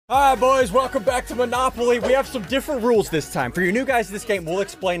Alright boys, welcome back to Monopoly. We have some different rules this time. For you new guys to this game, we'll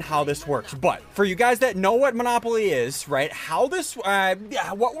explain how this works. But for you guys that know what Monopoly is, right, how this,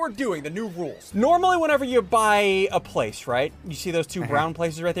 what we're doing, the new rules. Normally whenever you buy a place, right, you see those two brown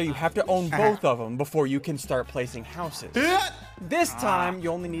places right there, you have to own both of them before you can start placing houses. This time, you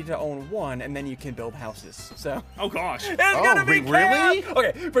only need to own one, and then you can build houses. So, oh gosh, it's gonna be really?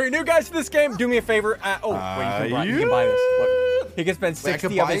 Okay, for your new guys to this game, do me a favor. Wait, you can buy this. Look, he can spend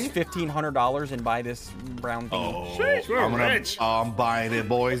 60 of his $1,500 and buy this brown thing. I'm buying it,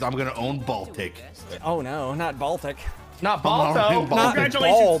 boys. I'm gonna own Baltic. Oh no, not Baltic. Not Balto. Not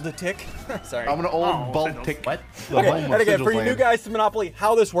Baltic. Sorry. I'm gonna own Baltic. What? Okay, and again, for you new guys to Monopoly,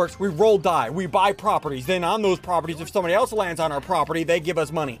 how this works, we roll die. We buy properties. Then on those properties, if somebody else lands on our property, they give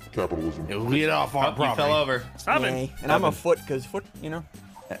us money. Capitalism. We get off our property. You fell over. Yay. And I'm a foot, because foot, you know.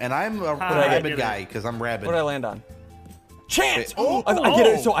 And I'm a rabbit guy, because I'm rabbit. What did I land on? Chance! Wait, I get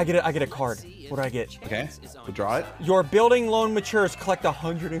it. So I get a card. What do I get? Okay. We'll draw it. Your building loan matures. Collect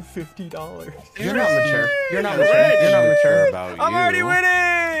 $150. You're not mature. You're not mature. Rich. You're not mature. About I'm you. already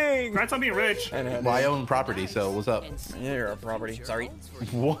winning! Congrats on being rich. Well, I own property, so what's up? Yeah, you're a property. Sorry.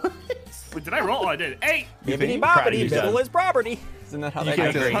 What? Wait, did I roll? Oh, I did. Hey! Bibbidi Proud of bobbidi, you, Biddle son. is property. Isn't that how that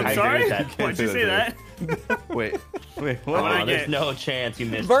can't goes? say that. I'm sorry? that. Why'd you say that? Wait, what? I There's get? no chance you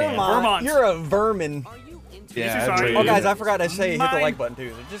missed Vermont. You're a vermin. Yeah, Sorry. Oh, guys, I forgot to say hit the like button, too.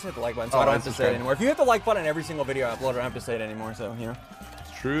 So just hit the like button so Oh, I don't have to that's say it okay. anymore. If you hit the like button every single video I upload, I don't have to say it anymore, so, you know.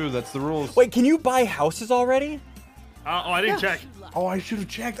 It's true. That's the rules. Wait, can you buy houses already? I didn't check. Oh, I should have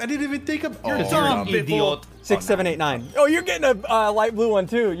checked. I didn't even think of. You're oh, dumb, Idiot. 6, 7, 8, 9. Oh, you're getting a light blue one,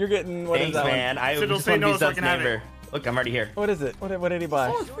 too. You're getting, what is Thanks, that man. I So just say want to no be so I Seth's can have it. neighbor. Look, I'm already here. What is it? What did he buy?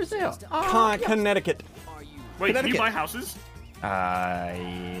 Oh, it's for sale. Connecticut. Wait, can you Connecticut. buy houses?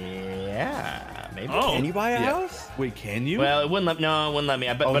 Yeah, maybe. Oh. Can you buy a Yeah. house? Wait, can you? Well, it wouldn't let. No, it wouldn't let me.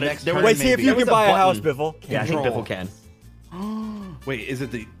 I bet. Oh, but next there turn, was, Wait, see if maybe. you there can was buy a house, button. Biffle. Yeah, I think Control. Biffle can. Wait, is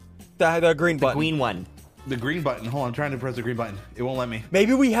it the The green button. Green one. green button? Hold on, I'm trying to press the green button. It won't let me.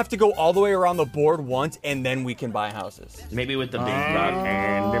 Maybe we have to go all the way around the board once, and then we can buy houses. Maybe with the big rock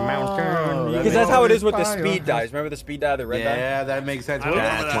and the mountain. Because that's how it is with the speed dies. Remember the speed die, the red die? Yeah, that makes sense. I don't know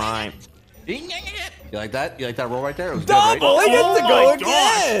That's that. right. You like that? You like that roll right there? It was good, right? Double! He gets to Oh go my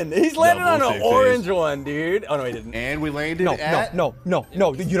again! He's landing on Double an six orange days. one, dude. Oh, no, he didn't. And we landed No, at no. You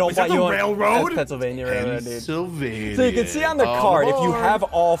don't Is that want the you on railroad? That's Pennsylvania Railroad, dude. Pennsylvania. So you can see on the Oh, card, if you Lord. have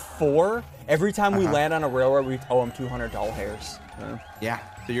all four, every time we land on a railroad, we owe him $200 hairs. Yeah,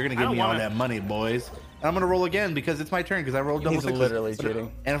 so you're going to I give don't me all wanna- that money, boys. And I'm going to roll again because it's my turn because I rolled double He's sixes. literally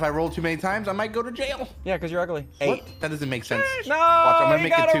cheating. And if I roll too many times, I might go to jail. Yeah, because you're ugly. 8. What? That doesn't make sense. No, Watch, I'm gonna you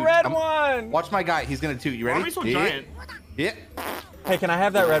make got it a toot. red one. Watch my guy. He's going to toot. You Why ready? are we so Yeah. giant? Yeah. Hey, can I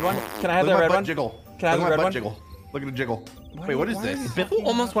have that red one? Can I have Look that at my red butt one? jiggle. Can I have Look the at red my butt one? jiggle. Look at the jiggle. Wait, what is why this? are you- Biffle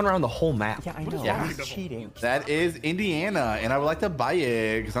almost went around the whole map. Yeah, I know. Yeah. He's cheating. That is Indiana, and I would like to buy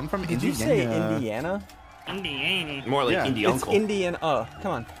it because I'm from Did Indiana. you say Indiana? Indiana. More like Yeah. indie It's uncle. Indian. Come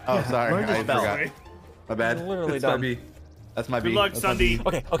on. Oh, sorry. Learn to I spell. forgot. My bad. Literally That's dumb. my B. That's my B. Good luck, That's my B.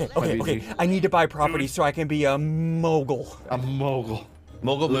 SSundee. Okay. I need to buy property so I can be a mogul. A mogul.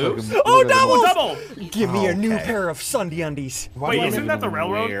 Mogul Look moves. at him. Oh, Look at him. doubles! Double! Give me a new Okay. pair of SSundee undies. Why Wait, do I isn't even that the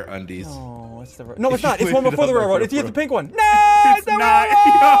railroad? wear undies? Oh, what's the? No, it's not. It's one before the railroad. It's the pink one. No, It's the not.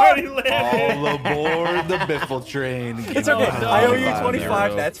 You railroad. already landed. All aboard the Biffle train. It's okay. no. I owe you Five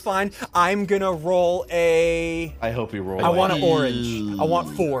 25. euros. That's fine. I'm gonna roll a. I hope you roll. I want it. an orange. I want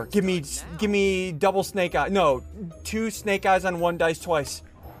 4. Give me double snake eye. No, 2 snake eyes on 1 dice twice.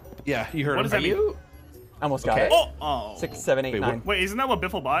 Yeah, you heard What him. does that mean? I almost got Okay. it. Oh. 6, 7, 8, Wait, 9. Wait, isn't that what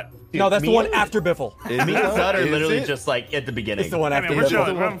Biffle bought? No, that's the me one and- after Biffle. Is Me it? and Sud are Is literally it? just like at the beginning. It's the one Hey, after man, we're Biffle.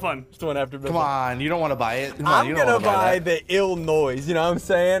 chilling. We're having fun. It's the one after Biffle. Come on, you don't want to buy it. Come on, I'm you don't gonna wanna buy that. the ill noise. You know what I'm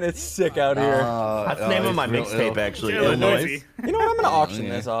saying? It's sick out here. That's the name of my it's real mixtape, ill. actually. It's Illinois. noisy. You know what? I'm gonna auction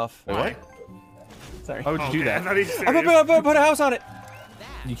yeah. this off. Wait, what? Sorry. How would you do Okay, I'm that? not even I'm serious. gonna put a house on it.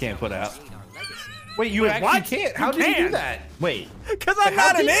 You can't put out. Wait, you Wait, actually what? can't. How You did you do can. that? Wait. Cause I'm How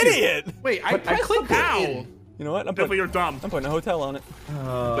not an did you? idiot. Wait, I pressed clicked the it. button. You know what? I'm Biffle, you're dumb. putting a hotel on it.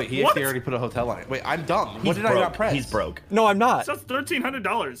 Wait, he What? actually already put a hotel on it. Wait, I'm dumb. What He's did broke. I not press? He's broke. No, I'm not. That's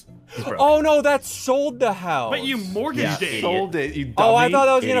 $1,300. He's broke. Oh no, that sold the house. But you mortgaged Yeah. it. Sold it, you dummy. Oh, I thought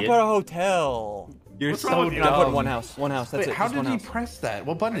I was gonna Idiot. put a hotel. You're What's wrong so with you? dumb. I'm putting one house. One house. That's Wait, it. how just did one he house. press that?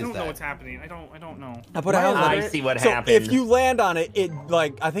 What button I is don't know that? what's happening. I don't know. I put a house on I it. see what So happened. if you land on it, it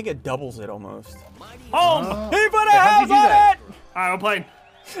like I think it doubles it almost. Home! He put a how'd house you do on that? it. Alright, I'm playing.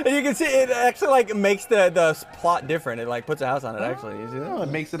 And you can see it actually like makes the plot different. It like puts a house on it actually. You see Oh, that?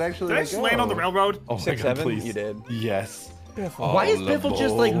 it makes it actually Did I like, just land on the oh. railroad? Oh my 6, God, 7? please. You did. Yes. Why is Biffle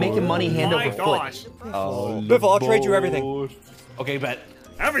just like making money hand My over foot? gosh. Oh, Biffle, I'll trade you everything. Okay, bet.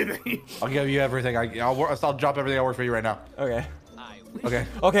 Everything. I'll give you everything. I'll drop everything I work for you right now. Okay. Okay.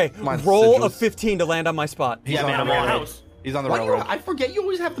 Okay. Mine's Roll sigils. a 15 to land on my spot. Yeah, man, I'm Our on it. house. He's on the Why do you, railroad. I forget you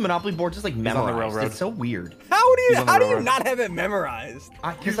always have the Monopoly board just like on the memorized. railroad. It's so weird. How do you He's on the you railroad. not have it memorized?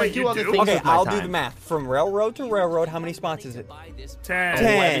 Because I do You other do? things Okay, with my I'll time. do the math. From railroad to railroad, how many spots is it? 10.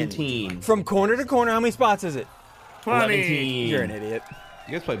 10. 11. From corner to corner, how many spots is it? 20. 11. You're an idiot.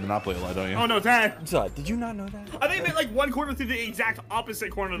 You guys play Monopoly a lot, don't you? Oh no, 10. So, did you not know that? I think it meant like one corner to the exact opposite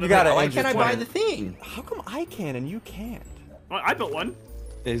corner of the You got map. it. Why Andrew, can't I 20. buy the thing? How come I can and you can't? Well, I built one.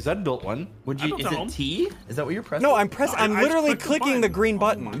 Yeah, Zed built one. Would I you? built Is a it home. T? Is that what you're pressing? No, I'm pressing. No, I'm I literally clicked the clicking button. the green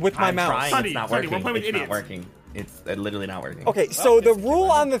button with my I'm mouse. trying. Sunday, It's not Sunday, we're working. playing with It's not idiots. working. It's literally not working. Okay, so the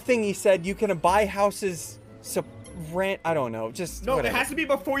rule on the thing he said you can buy houses. Rent. I don't know. Just No, whatever. it has to be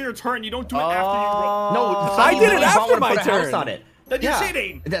before your turn. You don't do it after you roll. No, I did it after my put a house turn. on it. Then you're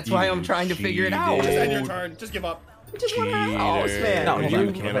cheating. That's why I'm trying to figure it out. cheated. Just end your turn. Just give up. Just want a house, man. No, Hold you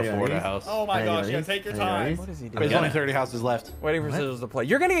on. can't afford a house. Oh my gosh, Anyways, yeah, take your time. What is he There's doing? only gonna- 30 houses left. Waiting for Sizzles to play.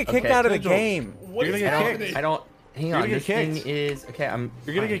 You're gonna get kicked Okay, out of the Sizzles. game. What You're is gonna get happening? kicked. I don't. Hang You're on. gonna This get thing kicked. is okay.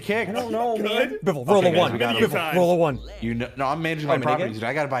 You're gonna get kicked. I don't know, man. Good. Biffle, roll Okay, a guys, one. we got Biffle, it. roll a one. You know, no, I'm managing Wait my a minute, properties, dude.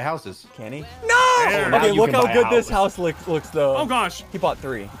 I gotta buy houses. Can he? There. No. Now Okay, you look can how buy good a this house. house looks though. Oh gosh. He bought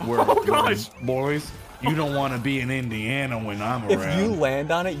 3. Oh gosh. Boys, you don't want to be in Indiana when I'm If around. you land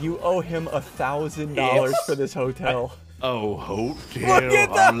on it, you owe him $1,000 for this hotel. Oh, hotel Look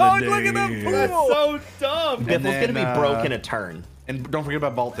at the holiday. look at the pool. That's so dumb. Biffle's then, gonna be broke in a turn. And don't forget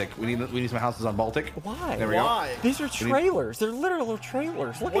about Baltic. We need some houses on Baltic. Why? There we Why? These are trailers. They're literal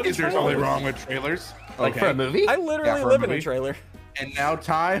trailers. Look at the Is there something trailers. wrong with trailers? Like for a movie? I literally Yeah, for a live in a movie. trailer. And now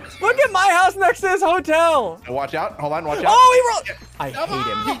time. Look at my house next to this hotel. Watch out. Hold on. Watch out. Oh, he rolled. I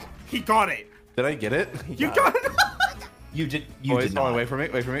hate him. He got it. Did I get it? You got it. You did. You Boys, did hold on, not. wait for me.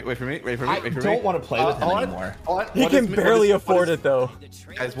 Wait for me. Wait for me. Wait for me. I Wait for me. don't want to play with him hold on, anymore. Hold on. He What can is- barely what is- afford it though.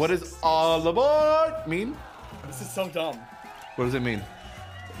 Guys, what does all aboard mean? This is so dumb. What does it mean?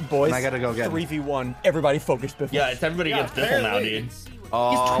 Boys, And I gotta go again. 3v1. Everybody focus, Biffle. Yeah, it's everybody Yeah, gets Biffle now, apparently. dude.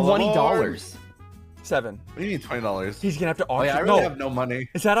 All He's $20. aboard. 7. What do you mean $20? He's gonna have to Oh auction. yeah, I really no. have no money.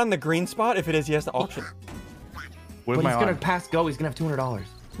 Is that on the green spot? If it is, he has to auction. What But am I he's gonna on? pass go. He's gonna have $200.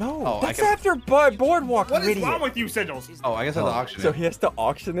 No, Oh, I that's can- after boardwalk. What you is idiot. wrong with you, Sigils? Oh, I guess I have to auction So it. he has to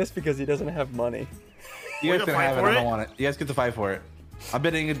auction this because he doesn't have money. You We're guys gonna can fight have it. for I it? don't want it. You guys get to fight for it. I'm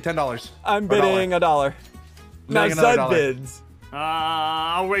bidding $10. I'm Or bidding $1. Now Bidding another Zud dollar. bids.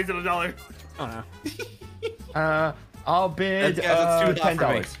 I'll raise it $1. Oh no. I'll bid Guys, that's too hot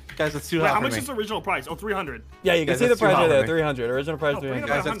for me. $10. Guys, that's too Wait, hot how for much me. is the original price? Oh, 300. Yeah, you can Guys, see the that's too price hot right for there. me. 300. Original price Oh, 300.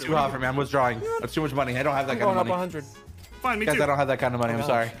 Guys, that's too hot for me. I'm withdrawing. That's too much money. I don't have that I'm kind going of up money. 100. Fine, me Guys, too. I don't have that kind of money. I'm gosh.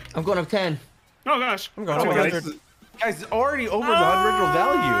 sorry. I'm going up 10. Oh gosh. I'm going up Okay. 100. Guys, it's already over the original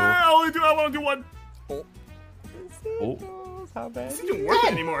value. I want to do one. Oh, How bad? Is it even worth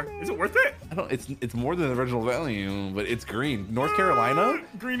it anymore? Is it worth it? I don't. It's more than the original value, but it's green. North Carolina.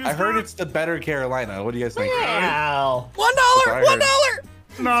 Green is I heard good. it's the better Carolina. What do you guys think? Wow. $1. Sorry, $1.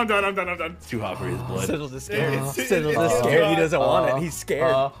 No, I'm done. I'm done. It's too hot for his blood. Sizzles is scared. It's- Sizzles it's- is scared. He it's- doesn't want it. He's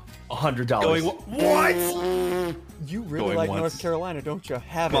scared. $100. Going What? You really going like once. North Carolina, don't you?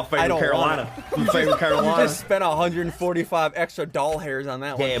 Have My it. I favorite don't Carolina. want My favorite it. You Carolina. just spent 145 extra doll hairs on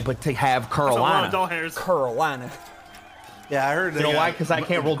that Yeah, one. but to have That's a lot of Carolina. doll hairs. Carolina. Yeah, I heard. You know why? Because I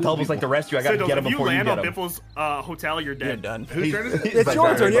can't roll doubles like the rest of you. I gotta Sigils, get them if you before you land get on them. Biffle's hotel, you're You're dead. done. Whose turn is it? It's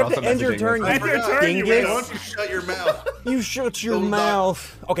your turn. You have to end your turn. End your You turn, you dingus. Why don't you shut your mouth? You shut your Hold on.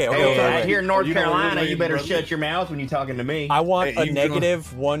 mouth. Okay, okay, Hey, okay. I hear North You know what Carolina. we're You better doing, shut your mouth when you're talking to me. I want Hey, a you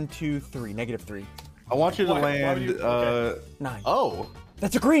negative 1, 2, 3. Negative 3. I want you to Why would land. you- okay. 9. Oh,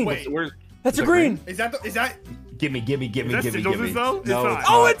 That's a green. Wait. where's? That's a is that green. Is that Gimme, gimme, gimme, That's gimme, Sigils' gimme. though? It's No, not. it's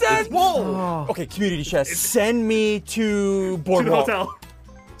Oh, not. it's a whoa. Okay, community chest. Send me to To the boardwalk. hotel.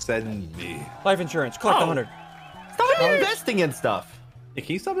 Send me. Life insurance. Collect Oh. 100. Stop investing in stuff. Hey,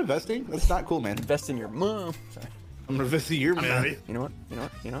 can you stop investing? That's not cool, man. Invest in your mom. Sorry. I'm investing your I'm man. ready. You know what? You know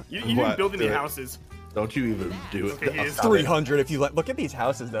what? You know what? You What? need building Do the it. houses. Don't you even do it. Okay, he is. 300 if you look at these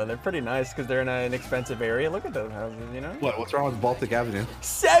houses though. They're pretty nice because they're in an expensive area. Look at those houses, you know? What? What's wrong with Baltic Avenue?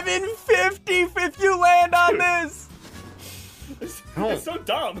 750 if you land on this. It's so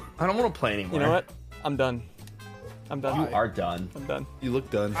dumb. I don't want to play anymore. You know what? I'm done. I'm done. You are done. I'm done. You look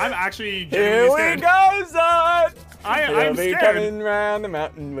done. I'm actually Here genuinely we scared. go, Zod. I'm He'll be scared. coming round the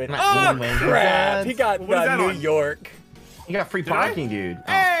mountain with. Mountain Oh with crap! Zod. He got What is that New on? York. You got free Did I? parking, dude.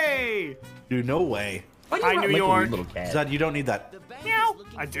 Oh. Hey! Dude, no way. Why do Hi, you not New like a York. weird little cat? Zod, you don't need that. Meow.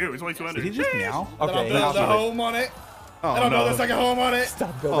 I do. It's only 200. Did he just meow? Okay. build a home on it. Oh, I don't no. know the second home on it.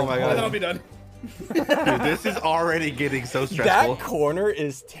 Stop building. Oh my And God. then I'll be done. Dude, this is already getting so stressful. That corner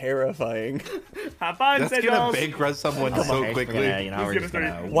is terrifying. Have fun, That's gonna Sigils. bankrupt someone so Okay, quickly. we're gonna, you know, Who's we're gonna just start?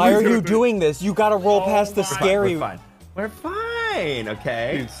 gonna. Why are gonna you do- doing this? You gotta roll Oh past the my- scary. We're fine. We're fine.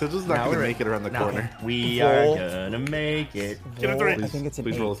 Okay. Dude, Sigil's not Now gonna we're- make it around the No, corner. we Roll. are gonna make it. Get a Roll- three. I think it's an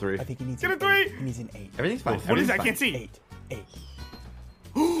Please 8. roll a 3. I think he needs Get a an 3. 8. He needs an 8. Everything's fine. What is that? I Everything's can't see. 8.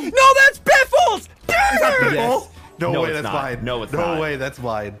 No, that's Biffles! Biffle? Yes. No, No, way, it's that's not. mine. No, it's no not. way, that's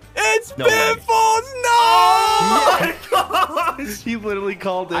mine. It's No way. Biffles! No! Oh my gosh! He literally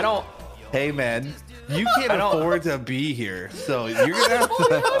called it. I don't. Hey man, you can't I don't- afford to be here, so you're gonna have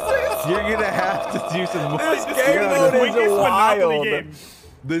to. You're gonna have to do some more. This You're game gonna- mode is Quickest Monopoly wild. game.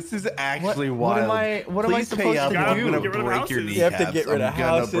 This is actually What wild. am I- what am I Please supposed pay to up. do? I'm gonna Get rid of break your houses. kneecaps. You have to get rid of I'm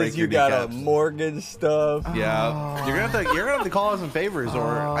gonna break houses. your You gotta kneecaps. mortgage stuff. Yeah, you're gonna have to call us some favors,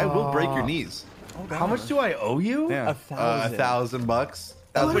 or I will break your knees. How much do I owe you? Yeah, $1,000. $1,000.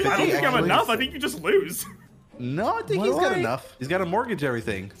 I don't think I have actually. enough. I think you just lose. No, I think What he's do got I- enough. He's got to mortgage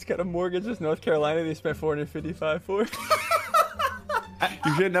everything. He's got a mortgage in North Carolina. They spent $455 for.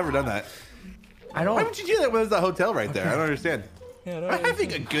 You should have never done that. I Why don't. would you do that when there's a hotel right there? I don't understand. Yeah, I'm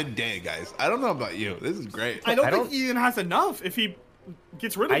having a good day, guys. I don't know about you. This is great. I don't I think don't- he even has enough if he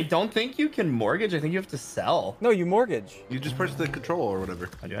gets rid of I it. don't think you can mortgage. I think you have to sell. No, you mortgage. You just press the control or whatever.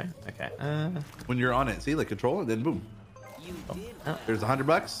 Oh, do I? Okay. When you're on it, see, like control, and then boom. There's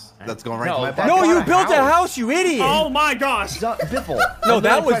 $100. That's going right No, to my that- pocket. No, bought you a built a house. house, you idiot. Oh my gosh! Biffle. No, And then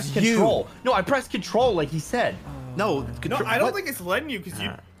that I was pressed you. Control. No, I pressed control like he said. No, No, control. I don't what? think it's letting you because you.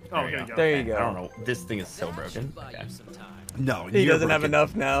 Oh, There you there you go. There you go. I don't know. This thing is so broken. Okay. No, He you're doesn't have broken.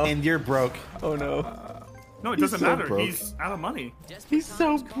 enough now. And you're broke. Oh no. No, it He's doesn't so matter. broke. He's out of money. He's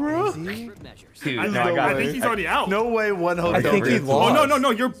so broke. Dude, I, no, I I got think it. he's already out. No way one hotel. I think he did it to lost. him. Oh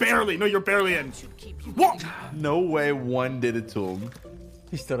no! You're barely. No, you're barely in. What? No way one did it to him.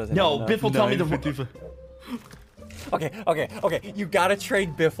 He still doesn't. No, have enough. Biffle, tell me the. 955. Okay. You gotta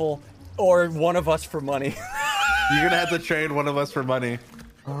trade Biffle or one of us for money. You're gonna have to trade one of us for money.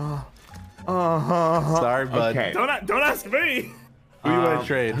 Sorry, bud. Okay. Don't ask me. Who you want to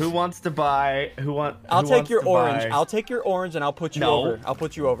trade? Who wants to buy? I'll who take wants your to orange. buy- I'll take your orange and I'll put you No. over. I'll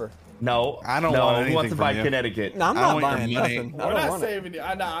put you over. No, I don't no, want Who anything wants to from buy you. Connecticut? No, I'm I not want your buying money. nothing. I We're don't not want it. saving you.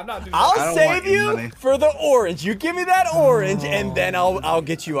 Nah, I'm not doing I'll that. don't save want your you money. for the orange. You give me that orange, and then I'll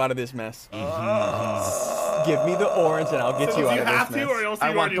get you out of this mess. Give me the orange, and I'll get So you do out you of have this to, mess. or else I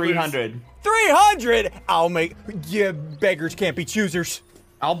you want already lose? 300. 300. I'll make. You beggars can't be choosers.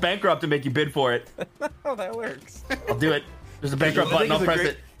 I'll bankrupt and make you bid for it. Oh, that works. I'll do it. There's a bankrupt button. I'll press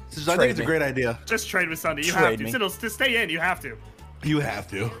it. I think it's a me. great idea. Just trade with SSundee. You Trade have to. me. Siddles, to stay in, you have to. You have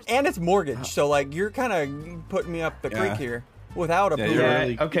to. And it's mortgage, so like you're kind of putting me up the creek Yeah. here without a Yeah, poodle. you're Yeah.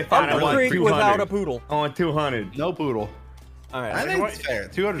 really- Okay, fine. I Up the want creek 200. without a poodle. I want 200. No poodle. All right. I think what- it's fair.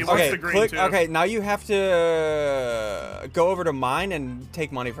 200. He is wants Okay, the green, click. too. Okay, now you have to go over to mine and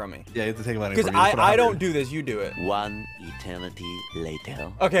take money from me. Yeah, you have to take money. Because from me. You put I 100. don't do this, you do it. One eternity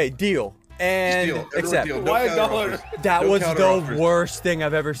later. Okay, deal. And Deal. Everyone accept. deal. Why No a dollar? counteroffers. That No was the counteroffers. worst thing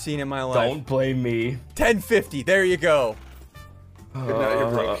I've ever seen in my life. Don't blame me. 1050. There you go. Now you're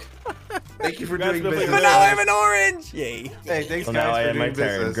broke. Thank you for doing Biffle. business. But now I have an orange. Yay. Hey, thanks So guys now I for have my doing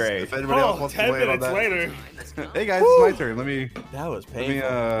turn. business. Great. If anybody else Oh, wants 10 to weigh in on minutes that. later. Hey guys, it's my turn. That was Let me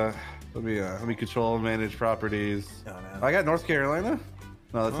painful. let me control and manage properties. Oh, no. I got North Carolina.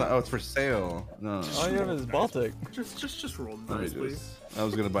 No, that's not. Oh, it's for sale. No. All you have is Baltic. Just roll the Let me dice, do please. this. I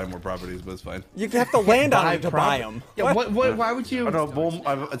was gonna buy more properties, but it's fine. You have to land on Buy it to property. buy them. Yeah, what? Why would you? Oh no, boom!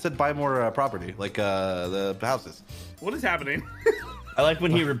 I said buy more property, like the houses. What is happening? I like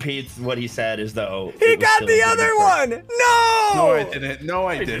when he repeats what he said as though He it was got still the a good other report. one. No. No, I didn't. No,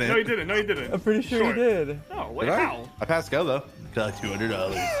 I didn't. No, he didn't. No, he didn't. I'm pretty sure Sure. he did. No, wait, Did I? how? I passed go though. Got $200.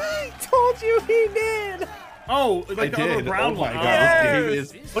 I told you he did. Oh, I like the other did. brown Oh my one. god, Yes.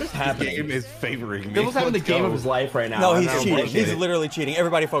 this game is What is happening? This game is favoring me. Biffle's having the Let's game go. of his life right now. No, I'm he's not cheating. bullshit. He's literally cheating.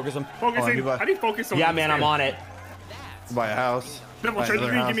 Everybody focus him. Focusing. you buy- How do you focus on Yeah, this man, I'm game? on it. Buy a house. Then we'll Buy trade with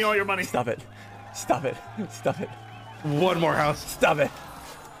another me and house. give me all your money. Stop it. Stop it. Stop it. One more house. Stop it.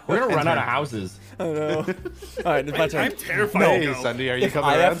 We're gonna run Enter. out of houses. I know. All right, it's my turn. I'm terrified. Hey, Go. SSundee, are you If coming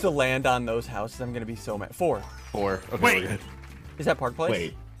I around? have to land on those houses, I'm gonna be so mad. 4. 4. Okay, Wait. we're good. Is that Park Place?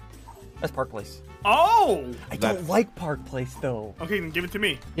 Wait. That's Park Place. Oh. I That's- don't like Park Place though. Okay, then give it to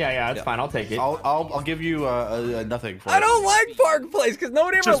me. Yeah, that's Yeah. fine. I'll take it. I'll give you nothing for I it. don't like Park Place because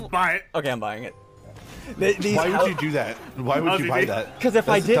nobody ever. Just buy it. Okay, I'm buying it. Why would you do that? Why would you buy that? Because if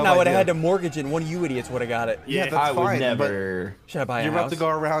I That's a didn't, dumb I would have idea. had to mortgage it, and one of you idiots would have got it. Yeah, that's I would fine, never. Should I buy a You're house? about to go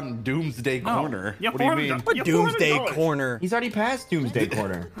around Doomsday No. Corner. Yeah, What do you mean? $400. What Yeah, Doomsday $400. Corner? He's already past Doomsday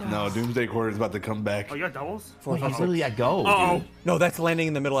Corner. No, Doomsday Corner is about to come back. Oh, you got doubles? He's literally at go. Uh-oh. dude. No, that's landing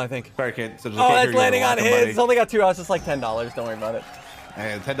in the middle, I think. Sorry, I can't. So Oh, can't that's hear you landing on walking, his. buddy. It's only got 2 houses. It's like $10. Don't worry about it.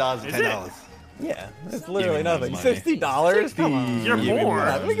 And $10 is Is $10. Yeah, it's literally me my nothing. money. $60? Come on. You're Give me poor.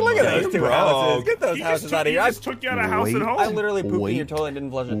 my Look at those 2 Bro. houses. Get those He houses just out of here. took you out of house Wait. at home. I literally pooped in Wait. your toilet and didn't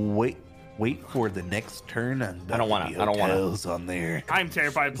flush it. Wait for the next turn. And I don't wanna, I don't wanna. hotels on there. I'm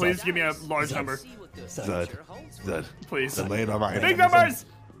terrified. Please give me a large number. Zud. Please. Zud, lay it on my Big hand. numbers!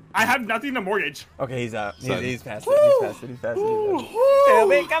 I have nothing to mortgage. Okay, he's out. Son. He's past it. He's past it. He's past it. He's past it. He'll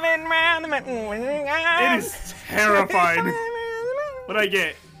be coming round the mountain. It is terrifying. What'd I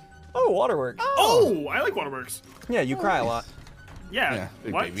get? Oh, waterworks. Oh, I like waterworks. Yeah, you cry a lot. Yeah. Yeah,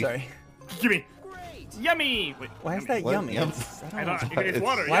 big What? baby. Sorry. Give me. Yummy. Wait, Why is yummy. that What? yummy? Yum. I don't know. It's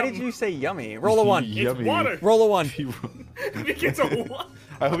water. Why yum. did you say yummy? Roll a 1. It's Yummy. water. Roll a 1. I think it's a what?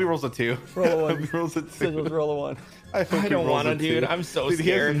 I hope he rolls a 2. Roll a I one. hope he rolls a 2. Sigils, roll a 1. I hope I he don't rolls wanna, a 2. dude. I'm so Dude, He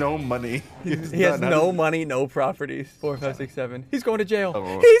has scared. no money. He has not- no money, no properties. 4, 5, 6, 7. He's going to jail. Oh,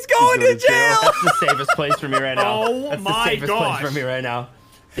 He's going he's to jail. That's the safest place for me right now. Oh That's my the safest gosh. place for me right now.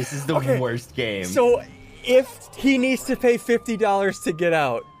 This is the Okay, worst game. So, if he needs to pay $50 to get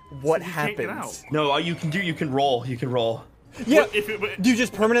out, what he can't get happens? no, all you can roll. You can roll. Yeah. What if it- Do you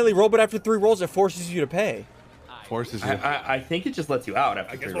just permanently roll, but after 3 rolls, it forces you to pay? Forces you. I think it just lets you out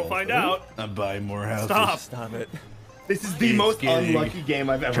after I guess 3 we'll rolls. find out. I'm buying more houses. Stop. Stop it. This is the It's most getting unlucky game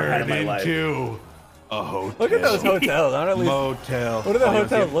I've ever had in Turned my life. into a hotel. Look at those hotels. I don't at least. Motel. What do the Oh, you wanna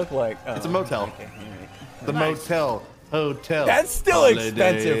see hotels it? look like? Oh, It's a motel. okay, all right. The Nice. motel. Hotel. That's still Holiday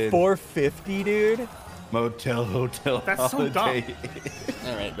expensive. Inn. $450, dude. Motel, hotel. That's so holiday.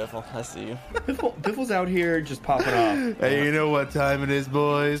 All right, Biffle. I see you. Biffle's out here just popping off. Hey, you know what time it is,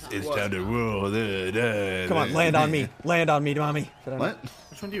 boys? It's time to roll. Come on, land on me. Land on me, mommy. What?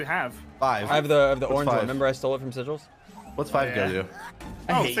 Which one do you have? 5. I have the orange one. 5? Remember I stole it from Sigils? What's 5 Yeah. gonna do?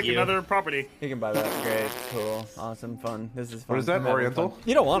 I Oh, hate take you. another property. You can buy that. Great, cool, awesome, fun. This is fun. What is that, I'm having Oriental? fun.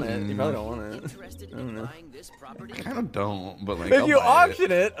 You don't want it. You probably don't want it. I don't know. I kind of don't, but like. If I'll you buy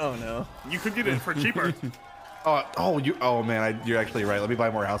auction it, oh no. You could get it for cheaper. Oh man, you're actually right. Let me buy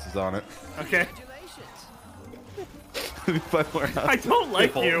more houses on it. Okay. Let me buy more I houses. don't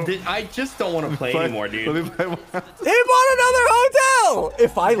like you. I just don't want to play anymore, dude. Let me buy more houses. He bought another hotel.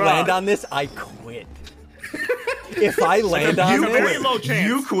 If I Bruh. land on this, I quit. If I land on It's a very this, low chance.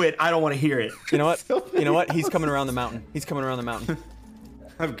 You quit. I don't want to hear it. you know what? You know what? He's coming around the mountain. He's coming around the mountain.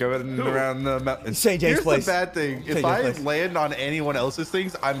 I'm going around the mountain. St. James Here's Place. the bad thing. St. If James I Place. land on anyone else's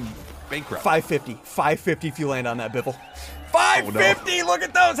things, I'm bankrupt. 550. 550 if you land on that, Biffle. 550. Look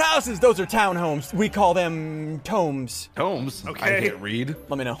at those houses. Those are townhomes. We call them tomes. Tomes. Okay. I can't read.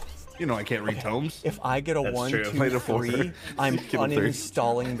 Let me know. You know I can't read tomes. If I get a That's 1, true. 2, Played a 4. 3, I'm Get a 3.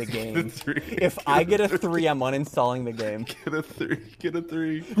 uninstalling the game. 3. If I get a 3, I'm uninstalling the game. Get a 3. Get a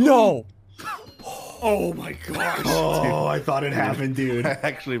 3. No. Oh my gosh. Oh, I thought it happened, dude. I'm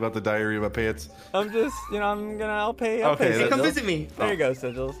actually about to diarrhea my pants. I'm just, I'll pay. Okay, pay Hey, Come Sigils. visit me. There you go,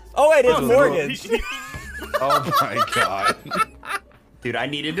 Sigils. Oh wait, it's Oh, mortgage. Oh my god. Dude, I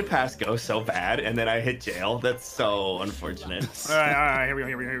needed to pass go so bad, and then I hit jail. That's so unfortunate. All right. Here we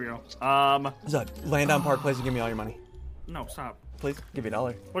go. Zud, land on Park Place and give me all your money. No, stop. Please, give me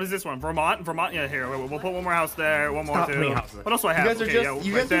 $1. What is this one? Vermont? Yeah, here. We'll put one more house there. One more Stop too. putting houses. What else do I You have? guys are Okay, just, yeah,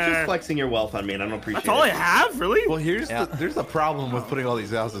 you right guys are just there. flexing your wealth on me, and I don't appreciate That's all I it. have, really? Well, Yeah. there's a problem with putting all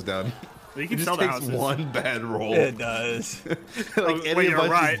these houses down. You It can just sell the takes houses. one bad roll. It does. Like Oh, any wait, of you're us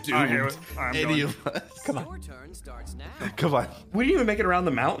right. is All right, doomed. I'm Any going. of us. Come on. Your turn starts now. Come on. We didn't even make it around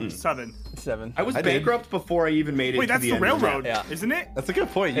the mountain. 7. 7. I was I did. bankrupt before I even made it Wait, to that's the the end of railroad, Yeah. isn't it? That's a good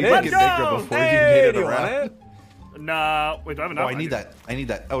point. You It did is. get bankrupt before Hey, you made do it you want around. it? Nah. Wait, do I have enough? Oh, I need that. I need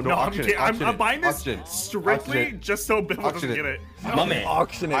that. Oh no, No, I'm auction kidding. it. Auction I'm it. buying this Auction it. strictly Auction it. just so Bill Auction doesn't it. get it. My man.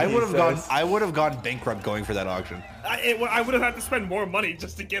 Auction it. I he would have gone. says. I would have gone bankrupt going for that auction. I would have had to spend more money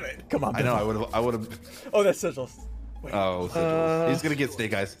just to get it. Come on. I know. Biffle. I would have. Oh, that's Sigils. Oh, Sigils. He's gonna get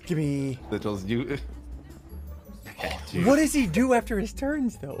snake eyes. Give me. Sigils, you. Oh, dude. What does he do after his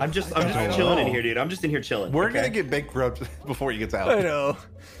turns, though? I'm just don't chilling in know. here, dude. I'm just in here chilling. We're Okay. gonna get bankrupt before he gets out. I know.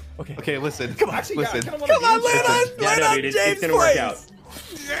 Okay. Okay, listen. Come on, listen. Come on, land on, Yeah, land no, on dude, it's James gonna work Place.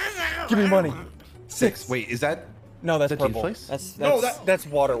 out. Give me money. 6. Wait, is that? No, that's Is that James purple. Place? That's No, that's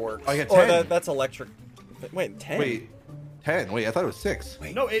waterworks. I got Or 10. that's electric. Wait, 10. Wait, 10. Wait, I thought it was 6.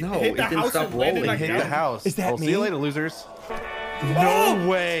 No, it No, hit the it didn't house stop and landed rolling. back Hit down. the house. Is that well, see me? you later, losers. Oh! No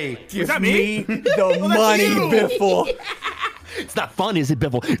way. Give that me? the money, you. Biffle. It's not fun, is it,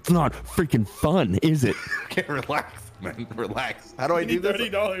 Biffle? It's not freaking fun, is it? Okay, relax, man. Relax. How do I do this?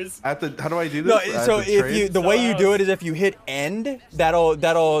 $30. How do I do No, this? so if you the way you do it is if you hit end, that'll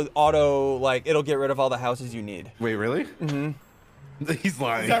auto like it'll get rid of all the houses you need. Wait, really? Mm-hmm. He's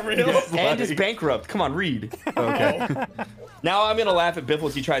lying. Is that real? And is bankrupt. Come on, read. Okay. Now I'm gonna laugh at Biffle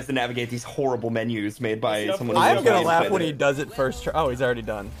as he tries to navigate these horrible menus made by someone. who's I'm never gonna played laugh when it. he does it first. Oh, he's already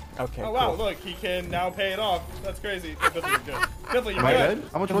done. Okay. Oh wow, cool. look, he can now pay it off. That's crazy. Biffle, you're good. Biffle, you're Am I good. good?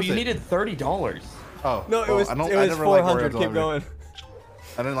 How much Biffle, was you it? needed $30. Oh. No, it well, was I it don't- I was never like 400. Oreos Keep on going. it.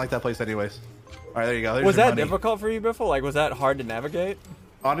 I didn't like that place anyways. All right, there you go. There's Was your that money. difficult for you, Biffle? Like, was that hard to navigate?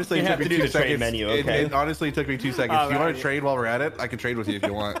 Honestly, You it have took to me do 2 the trade seconds. menu, It- okay? It honestly took me 2 seconds. Oh, You want right. to trade while we're at it? I can trade with you if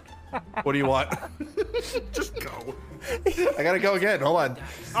you want. What do you want? Just go. I gotta go again. Hold on.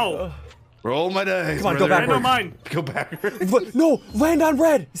 Oh, Roll my dice. Come on, go brother. I know backwards. mine. Go backwards. Look, no, land on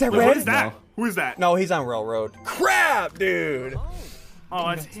red. Is that Wait, red? what is that? No. Who is that? No, he's on railroad. Crap, dude. Oh,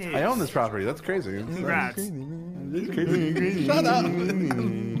 that's his. I own this property. That's crazy. Congrats. Shut up.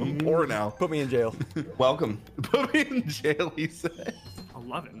 I'm poor now. Put me in jail. Welcome. Put me in jail, he said.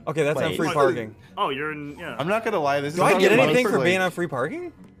 11. Okay, that's on Wait. free parking. Oh, you're in. Yeah. I'm not gonna lie. This Do is I not get good anything money for being like- on free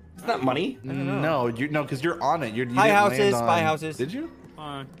parking? It's not money. No, no, because you're on it. You High didn't houses, land on- spy houses. Did you?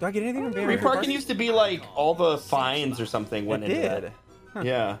 Do I get anything from being Free on free parking used to be like all the fines or something It went into did. that.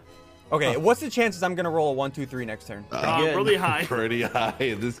 Yeah. Okay, what's the chances I'm gonna roll a 1, 2, 3 next turn? good. Really high. Pretty high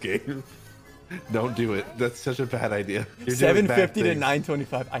in this game. Don't do it. That's such a bad idea. You're doing 750 bad to things.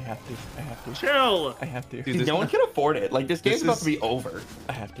 925. I have to. I have to. Chill. I have to. Dude, this- No one can afford it. Like this game's This about is- to be over.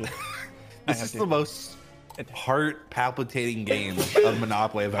 I have to. I This have is to. the most heart palpitating game of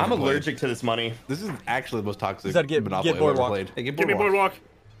Monopoly I've ever I'm played. allergic to this money. This is actually the most toxic Does that get Monopoly I've Boardwalk? ever played. Hey, get Give me Boardwalk. boardwalk.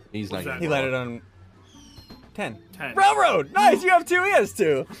 He's not What's getting that? He landed on 10. 10. Railroad. Nice. You have 2. He has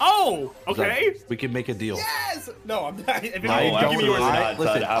 2. Oh, okay. We can make a deal. Yes. No, I'm not. If you I don't, don't. give me yours. I-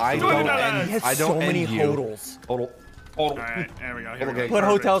 Listen, I absolutely don't. not. End, He has I don't so many end you. hotels. Total. All right, there we go. Here we Okay. go. Put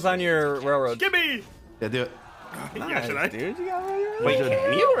hotels on your railroad. Give me. Yeah, do it. Yeah, should I? Dude, you got railroad. Wait,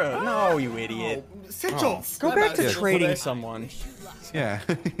 can you? No, you idiot. Essentials. Go back to Yeah. trading someone. Yeah.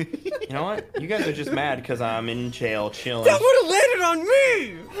 You know what? You guys are just mad because I'm in jail chilling. That would have landed on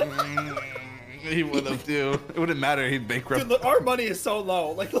me. He would have too. It wouldn't matter. He'd bankrupt. Dude, look, our money is so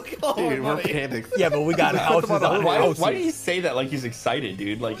low. Like, look at all our Dude, we're money. panicked. Yeah, but we got houses on Why houses. did he say that like he's excited,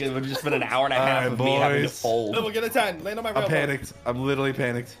 dude? Like it would just been an hour and a half Alright, of me having to boys. fold. No, we'll get a 10. Land on my I'm railroad. panicked. I'm literally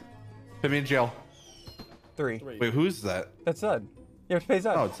panicked. Put me in jail. 3. Wait, who's that? That's Zud. You have to pay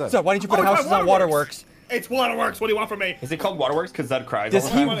Zud. Oh, it's Zud. So why didn't you put Oh, it's houses my on Waterworks? It's Waterworks. What do you want from me? Is it called Waterworks? Because Zud cries Does all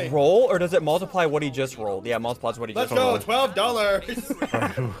the he time. money. roll or does it multiply what he just rolled? Yeah, it multiplies what he Let's just go. rolled. $12.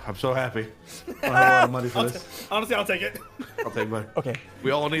 Alright, whew, I'm so happy. I don't have a lot of money for this. Honestly, I'll take it. I'll take money. Okay.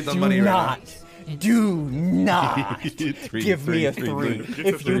 We all need the Do money not. Do not Three, give me a 3.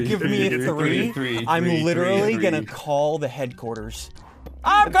 If you give me a 3, I'm literally gonna call the headquarters.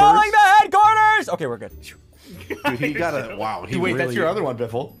 I'm calling the headquarters. Okay, we're good. Dude, he got a wow. He Wait, really, that's your other one,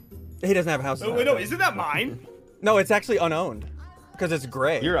 Biffle. He doesn't have houses. Oh, on wait, it. no, isn't that mine? No, it's actually unowned because it's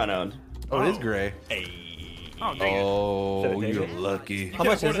gray. You're unowned. Oh, it is gray. Oh, dang it. Oh, Should've you're taken it. lucky. How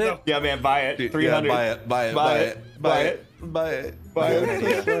much is it? Yeah, man, buy it. Dude, 300. yeah, buy it. Buy it. Buy it. Buy it. Buy it. Buy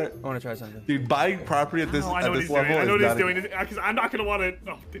it. I want to try something. Dude, buying property at this Oh, I know at what this he's doing. level I know is what he's not doing. Because I'm not going to want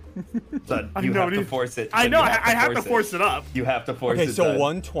to. Oh, dude. Zud, I you know have what to he- force it. I Zud, know. you I have to force it up. You have to force Okay, it. so Zud.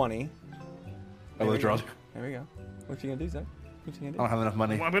 120. I withdraw. There we go. What you gonna do, Zach? What you I gonna don't have enough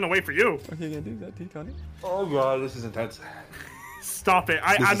money. Well, I'm going to wait for you. do? What you gonna do, Zach? T20? Oh god, this is intense. Stop it.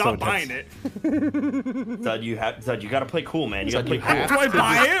 This I'm is so not buying it. Zud, you gotta play cool, man. You gotta play you cool. have Do I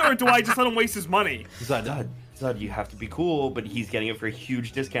buy it or do I just let him waste his money? Zud, you have to be cool, but he's getting it for a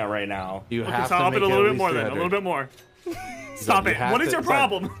huge discount right now. You Okay, have so to I'll make bid a it little at bit least more then. A 300. little bit more. Stop You it. have What is to- your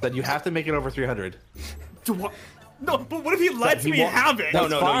problem? That you have to make it over 300. Do I... No, but what if he lets me won't- have it? No,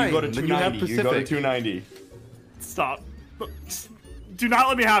 you fine. go to Then you have 290. You go to Pacific. 290. Stop. Do not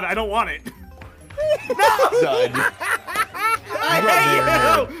let me have it. I don't want it. Zud. I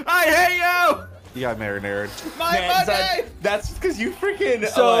hate you! I hate you! You got marinated. My Man, money! Zud, that's because you freaking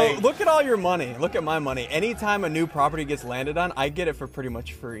So like, look at all your money. Look at my money. Anytime a new property gets landed on, I get it for pretty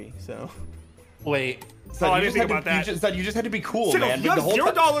much free. So Wait. Zud, Oh, I you didn't just think had to- about that. Zud, you just had to be cool, Sickles, man. you have The whole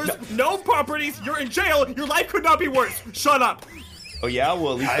 $0, ti- no properties, you're in jail, your life could not be worse. Shut up. Oh yeah,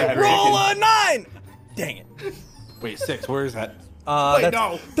 well at least I have roll chicken. a 9. Dang it. Wait, 6. Where is that? Wait, that's,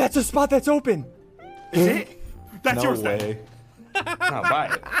 no. that's a spot that's open. Is it? That's No yours then. way. No, buy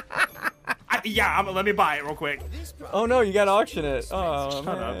it. Let me buy it real quick. Oh no, you gotta auction it. Oh Shut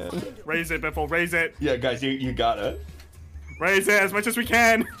man. up. Raise it, Biffle, raise it. Yeah, guys, you gotta. Raise it as much as we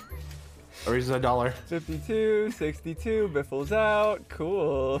can. Raises $1. 52, 62. Biffle's out.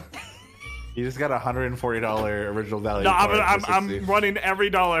 Cool. You just got $140 original value. No, for it for I'm 60. running every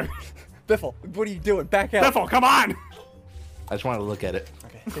dollar. Biffle, what are you doing? Back out. Biffle, come on! I just wanted to look at it.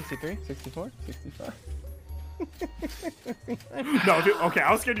 Okay, 63, 64, 65. No, dude, okay,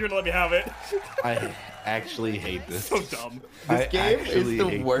 I was scared you were gonna let me have it. I actually hate this. So dumb. This game is actually the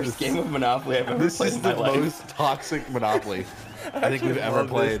hate worst this. game of Monopoly I've ever This played is in my the life. most toxic Monopoly I think we've ever Love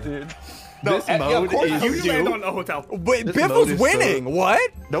played. this, dude. This yeah, mode of course is. You land on a hotel. Wait, This mode Biffle's is so- winning.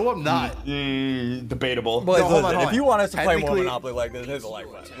 What? No, I'm not. Debatable. Boys, No, hold on, listen, hold if on. you want us to play more Technically- Monopoly like this, hit the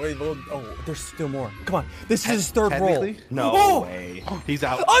like button. Wait, oh, there's still more. Come on. This is his third roll. Technically, No Oh! way. he's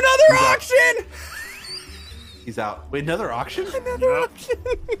out. Another He's out. auction! He's out. Wait, another auction? Another auction.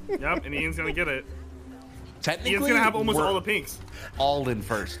 Yep, and Ian's gonna get it. Technically, Ian's gonna have almost we're all the pinks. all in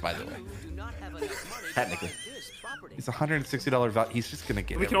first, by the way. Technically. He's $160 value. He's just gonna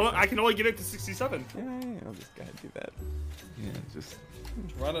get it. I can only get it to 67. Yeah, I'll just go ahead and do that. Yeah, just.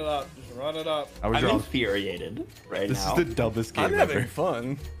 Run it up. Just run it up. I was I'm wrong. infuriated right This now. is the dumbest game I'm ever. having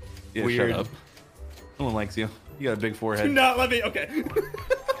fun. Yeah, Weird. shut up. No one likes you. You got a big Do forehead. not let me. Okay.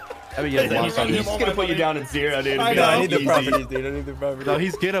 I mean, you have Hey, lots you of run He's him all gonna my put you money. down at 0, dude. I No, I know. need the Easy. properties, dude. I need the properties. No,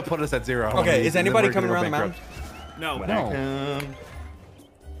 he's gonna put us at 0. Okay, is And then anybody we're gonna coming go around the mountain? bankrupt. No. No.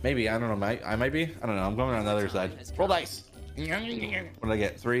 Maybe. I don't know. I might be. I don't know. I'm going around the other side. Roll dice. What did I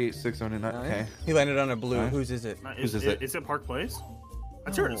get? 3, 6, 7, 8, 9. Okay. He landed on a blue. Alright. Whose is it? Whose is it? Is it Park Place?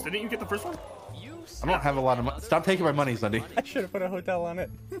 That's yours. Didn't you get the first one? I don't have a lot of money. Stop taking my money, SSundee. I should have put a hotel on it.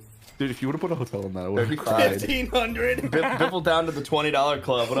 Dude, if you would have put a hotel on that, I would have cried. 1,500. Biffle down to the $20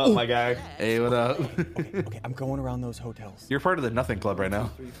 club. What up, my guy? Hey, what up? Okay, I'm going around those hotels. You're part of the Nothing Club right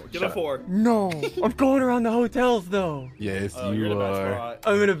now. Get a 4. No, I'm going around the hotels though. Yes, Oh, you you're in a bad are. spot.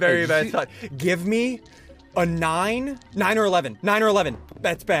 I'm in a very Hey, bad see- spot. Give me a 9 or 11. 9 or 11.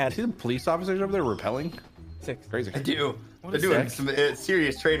 That's bad. See the police officers over there repelling? 6. Crazy. I do. They're is doing that? some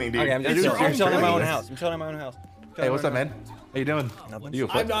serious training, dude. Okay, I'm Dude, just you're chilling. I'm chilling in my own training. house. I'm chilling in my own house. Hey, what's up, man? How you doing? Nothing. You a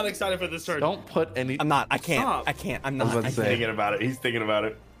I'm flip? not excited for this turn. Don't put any. I'm not. I can't. Stop. I can't. I'm I was not. about I to can't. say. Thinking about it. He's thinking about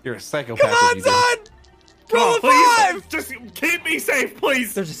it. You're a psychopath. Come on, if you do. son! Come Roll on, a please. 5! Just keep me safe,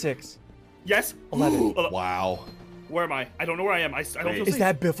 please. There's a 6. Yes. 11. Wow. Where am I? I don't know where I am. I don't feel Is safe.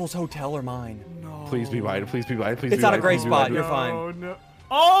 that Biffle's hotel or mine? No. Please be mine. Please be mine. Please It's be on a mine, gray please be spot. mine. You're fine. Oh no.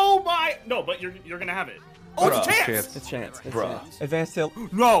 Oh my. No, but you're gonna have it. Oh, it's a Bruh. chance. It's chance. It's Bruh. chance. Advanced sale.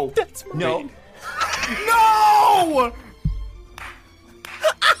 No. That's mine. No.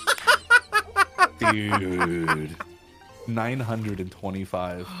 Dude.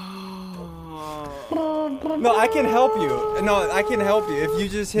 925. No, I can help you. No, I can help you. If you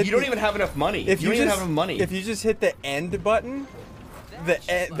just hit. You don't the- even have enough money. If you don't just, even have enough money. If you just hit the end button, the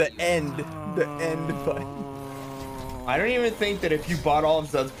end button. I don't even think that if you bought all of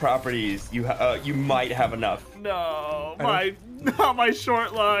Zud's properties, you might have enough. No. Not my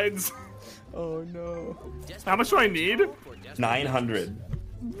short lines. Oh no. How much do I need? 900.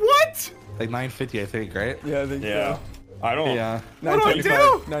 What? Like 950, I think, right? Yeah, I think Yeah. so. I don't. Yeah. What do I do?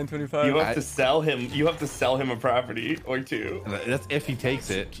 925. You have to sell him. You have to sell him a property or two. And that's if he takes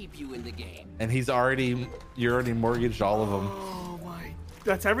it. Keep you in the game. And you're already mortgaged all of them. Oh my.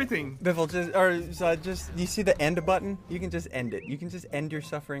 That's everything. Biffle, just you see the end button? You can just end it. You can just end your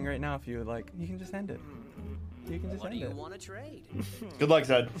suffering right now if you would like. You can just end it. You can just What do end you it. want to trade? Good luck,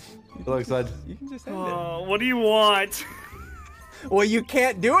 Zud. Look, Zud. You can just end it. Oh, what do you want? Well, you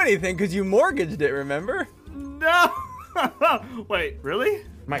can't do anything because you mortgaged it. Remember? No. Wait, really?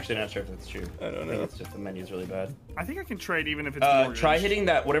 I'm actually not sure if that's true. I don't I think know. it's just the menu's really bad. I think I can trade even if it's mortgage. Try hitting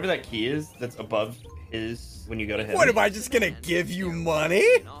that whatever that key is that's above his when you go to him. What am I just gonna give you money?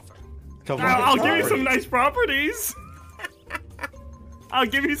 Come I'll give you Zud. some nice properties. I'll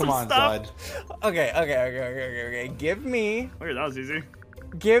give you Come some on, stuff. Zud. Okay. Give me Okay, that was easy.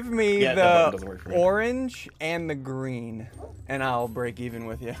 Yeah, that button doesn't work for the me. orange and the green, and I'll break even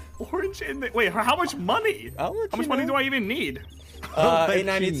with you. Orange in the wait. How much money? I'll let How much you money know. do I even need? let you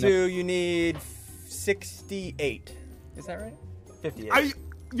 892. You need 68. Is that right? 58.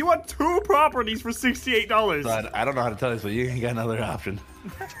 You want 2 properties for $68. Zud, I don't know how to tell this, but you ain't got another option.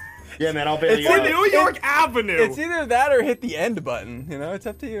 Yeah, man, I'll bail It's you In in out. New York Avenue. It's either that or hit the end button. You know, it's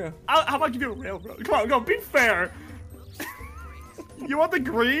up to you. How about I give you a railroad? Come on, go. Be fair. You want the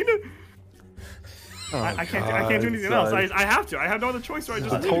green? I can't do anything else. I have to. I have no other choice, so I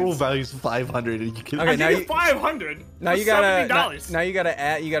just The total value's 500, and you can. Okay, I now give you you- 500. Now for you gotta $70. now you gotta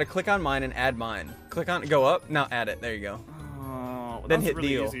add. You gotta click on mine and add mine. Click on go up. Now add it. There you go. Oh, Then that's hit really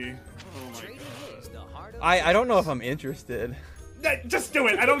deal. Easy. Oh Trading is the heart of I don't know if I'm interested. Just do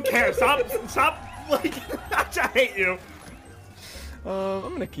it. I don't care. Stop. Like, I hate you.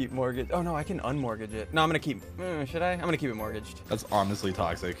 I'm gonna keep mortgage. Oh no, I can unmortgage it. No, I'm gonna keep. Should I? I'm gonna keep it mortgaged. That's honestly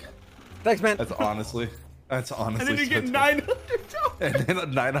toxic. Thanks, man. That's honestly. And then you so get toxic. $900. And then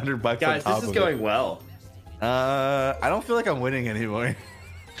 $900 Guys, on top this is of going it. well. I don't feel like I'm winning anymore.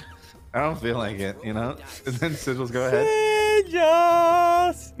 I don't feel like it, you know? And then Sigils, go ahead.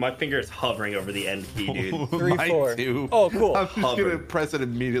 Just My finger is hovering over the end key, dude. 3, Mine 4. too. Oh, cool. I'm just Hover. gonna press it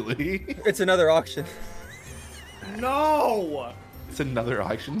immediately. It's another auction. No. It's another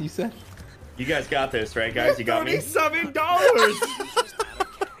auction, you said? You guys got this, right, guys? You got me? $37.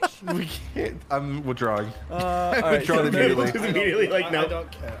 We can't. I'm withdrawing. All right, withdrawing so immediately. Just immediately like, I no.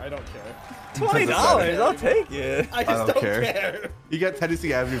 don't care. I don't care. $20. I'll take it. I I just don't don't care. care. You got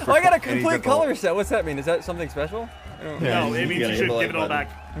Tennessee Avenue for Oh, I got a and you complete got the- color set. What's that mean? Is that something special? I don't know. Yeah, No, it means you gotta should hit the give it all like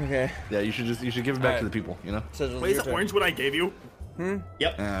back. Okay. Yeah, you should give it back to Alright. the people, you know? Sigils, Wait, is your it turn. orange what I gave you?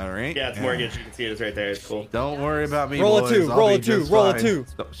 Yep. Alright. Yeah, it's mortgage. You can see it is right there. It's cool. Don't worry about me, Roll a boys. 2, I'll roll be a 2, just roll a fine. 2.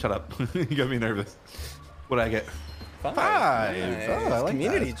 Stop, shut up. You got me nervous. What'd I get? 5. Nice. Oh, I like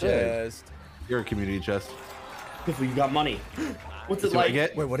Community that. That's good. chest. You're a community chest. Biffle, you got money. What's it See what I like?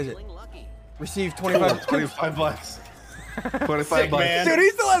 get? Wait, what is it? Lucky. Receive 25. $25. 25 Sick, bucks. man. Dude, he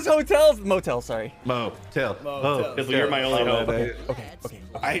still has hotels. Motels, sorry. Motel. Motel. Biffle, you're my only hope. Okay.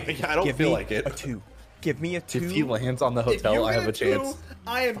 I don't Give feel me like it. a 2. Give me a 2. If he lands on the If hotel, you I get have a chance. 2,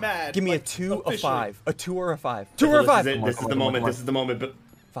 I am mad. Give me a like, 2, a officially. 5. A 2 or a 5. 2 Biffle, or a this 5. is it. This is the moment. This is the moment.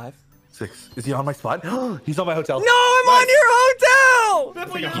 5. 6. Is he on my spot? He's on my hotel. No, I'm on your hotel.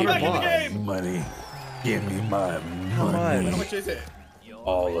 Biffle, you're back in the game. Money. Give me my How money. much? How much is it?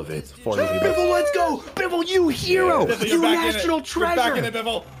 All of it. $40. let's go. Biffle, you hero. Biffle, You you're back in national it. You're back in it, treasure.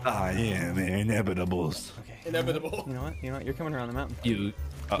 Biffle. I am inevitables. Inevitable. You know what? You know what? You're coming around the mountain. You.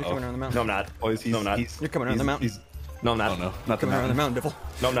 You're coming around the mountain. No, I'm not. Boys, he's, No, I'm not. he's, You're coming around the mountain. No, I'm not. Oh, no. Not the Coming around the mountain. mountain,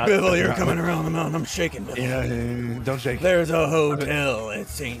 Biffle. No, I'm not. Biffle, you're coming around the mountain. I'm shaking, Biffle. Yeah, don't shake. There's a hotel at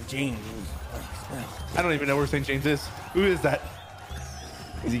St. James. I don't even know where St. James is. Who is that?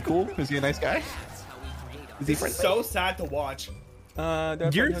 Is he cool? Is he a nice guy? Is he friendly? So sad to watch. Do I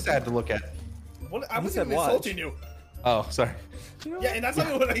find You're hotel? sad to look at. What, I wasn't said even watch. insulting you. Oh, sorry. Yeah, and that's not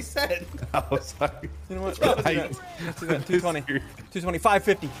even what I said. Oh, sorry. You know what? wrong Let's do with that. you? Let's do that. 220. 220.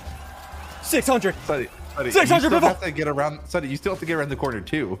 550. 600. Sonny, 600 you still people. have to get around. Sonny, you still have to get around the corner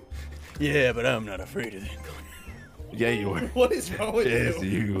too. Yeah, but I'm not afraid of that. Yeah, you were. What is wrong with Yes, you?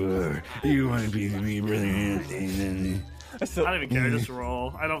 you were. You want to be me, brother Anthony. I still. I don't even care. Just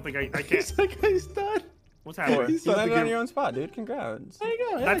roll. I don't think I can't. He's like, he's done. What's happening? He's You about to landed on get- your own spot, dude. Congrats. There you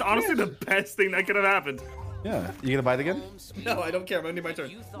go. Yeah, That's honestly the best thing that could have happened. Yeah. You gonna buy it again? No, I don't care. I'm ending my turn.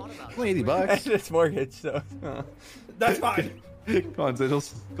 You thought about Only $80. It's mortgage, so. That's fine. Come on,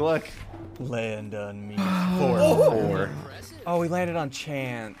 Sigils. Good luck. Land on me. 4. Oh, 4. Oh, we landed on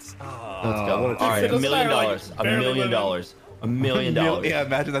chance. Oh. Let's go. What a All right, Sigils $1 million. and I are, like, $1 barely million. living. $1 million. Yeah,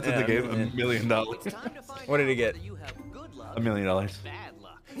 imagine that's in the Yeah, game. yeah. $1 million. time to find What did he out get? whether you have good luck, $1 million. bad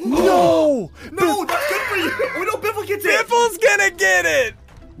luck. No! No, that's good for you. Oh, no, Biffle gets it. Biffle's gonna get it!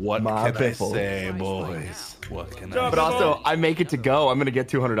 What My can I Biffle. say, boys? What can I Drop say? But also, I make it to go. I'm gonna get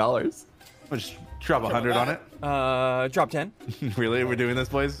 $200. I'll just drop 100 on it. Drop 10. Really? We're doing this,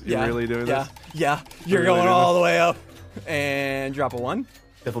 boys? You're really doing yeah. this? Yeah. You're We're really going doing all this? the way up. And drop a 1.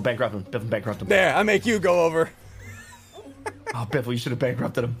 Biffle bankrupt him. Biffle bankrupt him. There, I make you go over. Oh, Biffle, you should have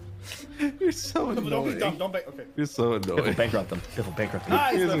bankrupted him. You're so Don't be annoying. dumb. Don't be. Okay. You're so Biffle annoying. bankrupt him. Biffle bankrupt him.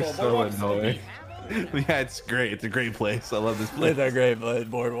 Nice, You guys are Biffle. so Boardwalk's annoying. Yeah, it's great. It's a great place. I love this place. It's a great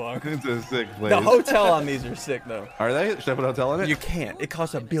boardwalk. It's a sick place. The hotel on these are sick, though. Are they? Should I put a hotel in it? You can't. It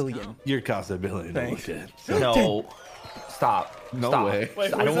costs $1 billion. Your cost $1 billion. Thanks. No. Stop. No Stop. way.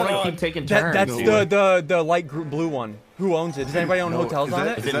 Wait, I don't who's want it to on? keep taking turns. That's No the light blue one. Who owns it? Does anybody own hotels is on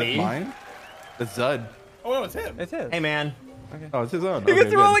that, it? Is it that me? mine? It's Zud. Oh, no, it's him. It's his. Hey, man. Oh, it's his own. He gets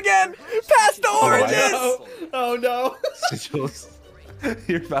to roll again. Pass the oranges. Oh, no. Sigils.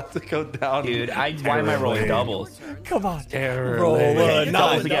 You're about to go down. Dude, why am I rolling doubles? Come on. Terror Roll lane. a Doubles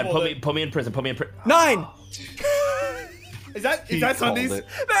Doubles 9. again. double Put me in prison. Put me in prison. 9. Is that He called Sundays? it.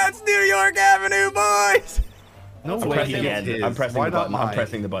 That's New York Avenue, boys. No I'm way. pressing It's again. his. I'm pressing Why the not button. I'm mine?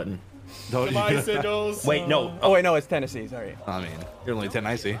 pressing the button. Don't Goodbye, you? Sigils. Wait, no. Oh wait, no, it's Tennessee. Sorry. I mean, you're only 10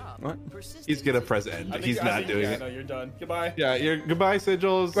 icy. What? He's gonna press end. I think- He's I not think- doing yeah, it. No, you're done. Goodbye. Yeah, you're goodbye,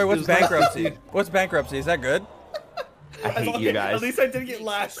 Sigils. Wait, what's There's not- bankruptcy? What's bankruptcy? Is that good? I hate you At guys. least I didn't get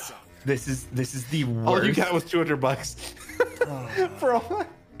last. This is the All you worst. got was $200 for all.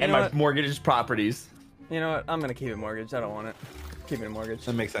 And know my what? mortgage properties. You know what? I'm gonna keep it mortgaged. I don't want it. Keep it mortgaged.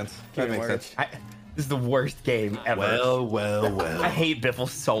 That makes sense. Keep That it makes mortgaged. sense. This is the worst game ever. Well. I hate Biffle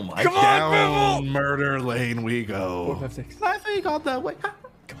so much. Come on, Down murder lane we 4, go. 5, 6. I think on that way.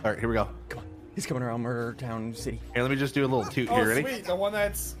 All right, here we go. Come on. He's coming around Murder Town City. Here, let me just do a little toot Oh, here. Ready? sweet. The one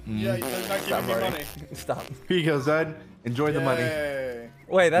that's they're not giving me money. Stop. Here you go, Zud. Enjoy the money. Yay.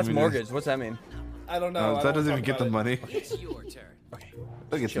 Wait, that's Let me mortgage. What's that mean? I don't know. I Zud don't doesn't talk even get the about money. It's your turn. Okay.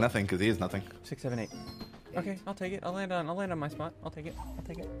 Look, it's nothing because he is nothing. 6, 7, 8. Okay, I'll take it. I'll land on my spot. I'll take it. I'll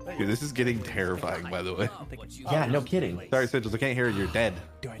take it. Dude, this is getting terrifying, by the way. Yeah, no kidding. Sorry, Sigils, I can't hear you. You're dead.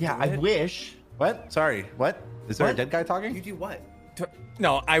 Do I Yeah, do I it? wish. What? Sorry, what? Is there What? a dead guy You talking? do what?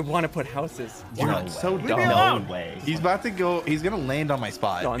 No, I want to put houses. You're No so way. dumb. me No alone. way. He's about to go. He's gonna land on my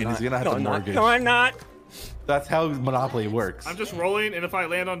spot, No, I'm and not. he's gonna have no, to I'm not. mortgage. No, I'm not. That's how Monopoly works. I'm just rolling, and if I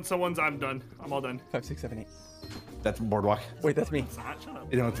land on someone's, I'm done. I'm all done. 5, 6, 7, 8. That's Boardwalk. Wait, that's me. It's not. Shut up.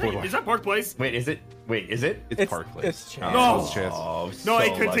 You know, it's Wait, Boardwalk. is that Park Place? Wait, is it? Wait, is it? It's Park Place. It's chance. No. It's chance. Oh, No, so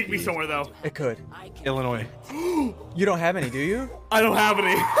it could lucky. take me somewhere though. It could. Illinois. You don't have any, do you? I don't have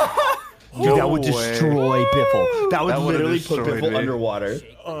any. Dude, that would way. destroy Biffle. That would That would've literally put destroyed Biffle me. underwater.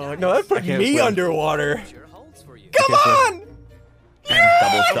 No, that put can't me swim. underwater. Sure holds for you. Come on!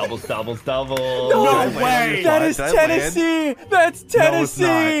 Double. No way. That is That land? Tennessee. That's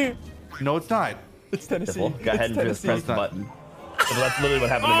Tennessee. No, it's not. It's Tennessee. Biffle, go ahead and just press Tennessee. the button. So that's literally what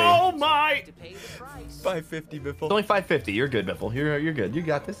happened to me. Oh my! To pay the price. 550, Biffle. It's only 550. You're good, Biffle. You're good. You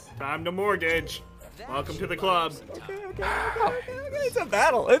got this. Time to mortgage. Welcome to the club. Okay. It's a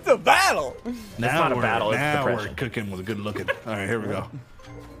battle. It's a battle. Now not a battle, it's Now we're depression. cooking with good looking. All right, here we go.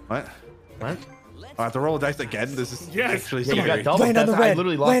 What? What? I have to roll a dice again. This is Yes. actually Yeah, you got scary. double. Land on the That's- I red.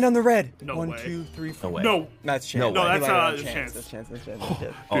 literally lost. Land on the red. No 1, way. 2, 3, 4. No way. No. That's chance. No way. No, that's, Chance. chance. That's chance. That's chance. That's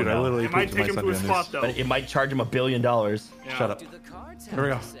chance. Oh, Dude, I no. literally It might pooped take him myself to his doing spot this. though. But it might charge him $1 billion. Yeah. Shut up. Do the cards Here we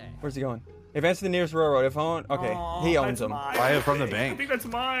go. have to say? Where's he going? Advance to the nearest railroad. If owned, okay, he owns That's them. mine. Buy it from the I bank. think that's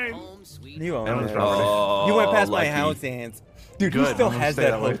mine. Home sweet. You own Owns it. property. Oh, You went past lucky. my house, hands. Dude, Good, who still I'm gonna has stay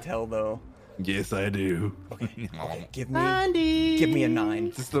that that way. hotel though? Yes, I do. Give me a 9.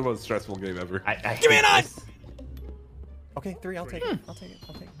 This is the most stressful game ever. I Give me a hate 9. this. Okay, 3. I'll take it. I'll take it.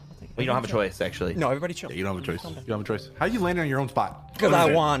 Well, you don't have a choice, actually. No, everybody chill. Yeah, you don't have a choice. You don't have a choice. How you landing on your own spot? Because What is I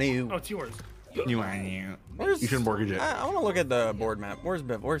it? want Oh, to. it's yours. You Where's, should mortgage it. I want to look at the board map. Where's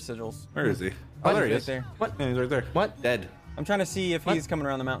Biff? Where's Sigils? Where is he? Oh, there he Right is. there. What? Yeah, he's right there. What? Dead. I'm trying to see if he's coming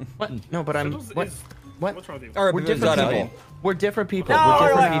around the mountain. What? No, but I'm. Sigils What? is- What? What's wrong with you? Or We're Zod different out. people. We're different people. No, We're you're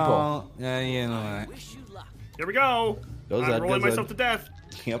different like- people. Yeah, you know what? Wish you luck. Here we go. Goes I'm Zed, rolling goes myself Zed. to death.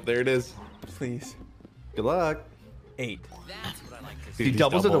 Yep, there it is. Please. Good luck. 8. That's what I like to see. Dude, These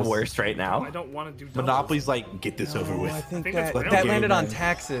doubles are the worst right now. I don't want to do doubles. Monopoly's like, get this over Oh, with. I think think that, that's that real. landed on Man.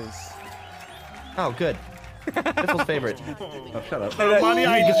 taxes. Oh, good. Biffle's favorite. Oh, shut up. The money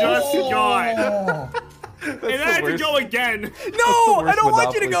I just got. That's And I had to go again. No, I worst don't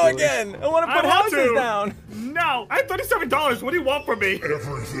want you to go Monopoly again. I want to I put want houses to. down. No, I have $37. What do you want from me?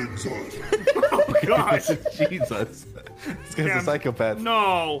 Everything's on. Oh gosh. Jesus. This guy's a Damn. psychopath.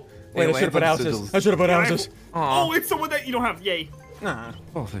 No. Wait, I It should have put lands on houses. Sigils. I should have put Can I- houses. Oh, it's the one that you don't have. Yay. Nah.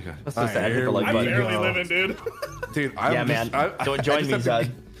 Oh, thank God. That's so Alright, sad. Hit here the like we I'm button. barely go. living, dude. Dude, I'm Yeah, just, man. Don't join me, just have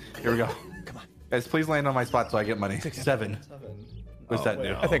Zud. to- Here we go. Come on. Guys, please land on my spot so I get money. 7. What's that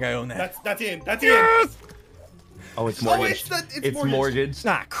do? I think I own that. That's in. That's in. Oh, it's mortgaged. It's mortgaged.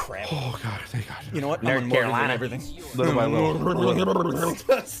 Nah, crap. Oh, God. Thank God. You know what? North I'm mortgaging Carolina. everything. Little by little.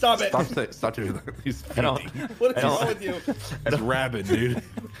 Stop it. Stop doing that. He's I don't. What is I wrong don't- with you? He's rabid, dude.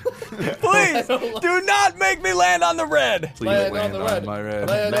 Please, do not make me land on the red. Please Land land, on the red. my red.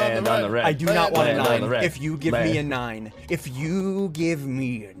 Land on the red. I do not want a Land on the 9. red. If you give Land. me a 9. If you give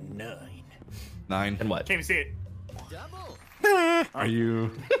me a 9. 9. And what? Can't even see it. Double. Are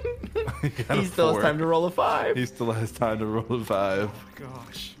you? He still has time to roll a 5. He still has time to roll a 5.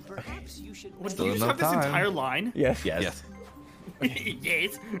 Gosh. Perhaps you should. What, Still do you just have enough this time. entire line? Yes. Yes.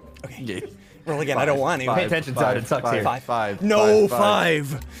 Yes. Yeah. Roll again. I don't want to. Pay attention, Zod. It sucks here. 5. No, 5.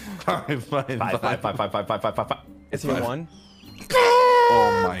 5. 5, 5. Is he a 1?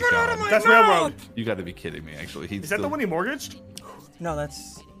 Oh my God. That's railroad. You got to be kidding me. Actually, he's Is that the one he mortgaged? No,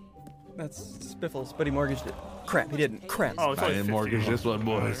 that's Spiffles, but he mortgaged it. Crap, he didn't. Crap. Oh, it's I only didn't 50. mortgage this one,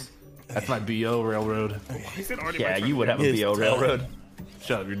 boys. That's my BO railroad. He said already. Yeah, my turn. you would have a His BO turn. railroad.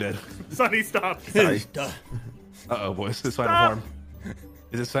 Shut up, you're dead. Sonny, stop. Sorry. Uh-oh, boys. His final Stop. form.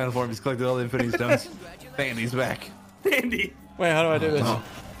 Is his final form? He's collected all the Infinity Stones. And he's back. Andy. Wait, how do I do this?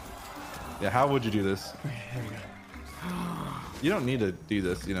 Yeah, how would you do this? You don't need to do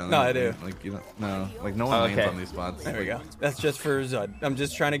this, you know. No, I do. Like, you don't, no. Like, no one Okay. lands on these spots. There we go. That's just for Zud. I'm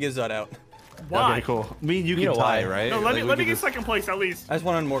just trying to get Zud out. Why? Okay, cool. Me and you can know tie, why. right? No, let Like, me we let me could get just- second place at least. I just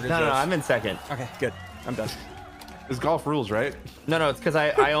want to mortgage No, those. I'm in second. Okay, good. I'm done. It's golf rules, right? No, it's because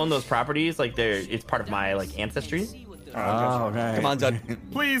I own those properties. Like it's part of my like ancestry. Oh, okay. Come on, Zud.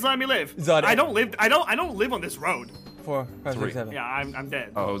 Please let me live. Zod, I don't live on this road. 4, 5, 6, 7. Yeah, I'm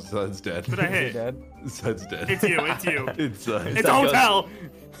dead. Oh, Zud's dead. But I You're hit. dead. Zud's dead. It's you. It's you. It's It's a hotel.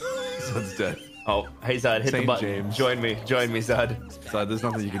 Zud's dead. Oh, hey Zud, hit the St. button. James. Join me, Zud. Zud, there's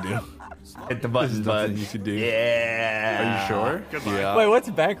nothing you can do. Hit the button, There's bud. nothing you can do. Yeah. Are you sure? Goodbye. Yeah. Wait, what's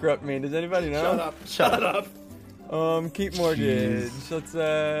bankrupt mean? Does anybody know? Shut up. Keep mortgage. Let's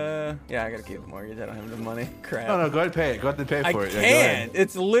yeah, I gotta keep the mortgage. I don't have enough money. Crap. No, go ahead and pay it. Go ahead and pay I for it. Yeah, go ahead. can't.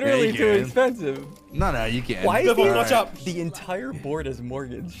 It's literally Yeah, you too can. expensive. No, you can't. Why is Biffle, the, watch up. the entire board is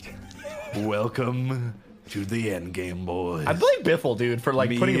mortgaged? Welcome to the end game, boys. I blame Biffle, dude, for like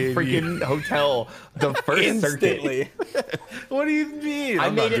Me putting a and freaking hotel the first Instantly. circuit. What do you mean? I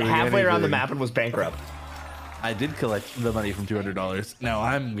I'm made not it doing halfway around the anything. map and was bankrupt. I did collect the money from $200. Now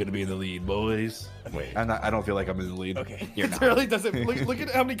I'm gonna be in the lead, boys. Wait. I don't feel like I'm in the lead. Okay. You're It not. really doesn't. Look at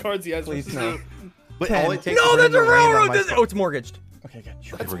how many cards he has. Please versus no. you. But 10. all it takes No, is that's a rain on railroad. my Oh, it's mortgaged. Okay, good.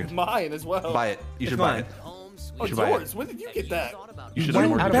 Sure. Okay, we're good. Mine as well. Buy it. You should It's buy mine. it. Oh, it's should buy it. yours. When did you get that? You should When buy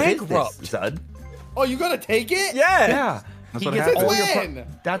more. Out of bankrupt. business, Zud. Oh, you gotta take it? Yeah. Yeah. That's He what gets happens. all your When?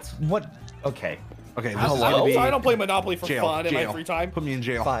 That's what. Okay. Okay, this I'm is gonna be sorry, I don't play Monopoly for jail. fun in my Jail. free time. Put me in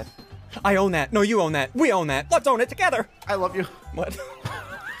jail. 5. I own that. No, you own that. We own that. Let's own it together. I love you. What?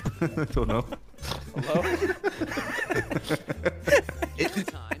 I don't know.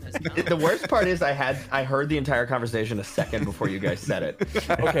 The worst part is I heard the entire conversation a second before you guys said it.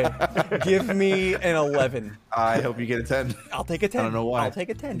 Okay. Give me an 11. I hope you get a 10. I'll take a 10. I don't know why. I'll take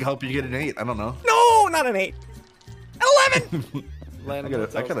a 10. I hope you get an 8. I don't know. No, not an 8. 11. Land I on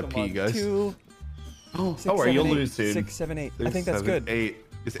gotta hotels, pee, come on. guys. 2. Don't worry, you'll lose soon. 6, 7, 8. I think that's 7, good. 8.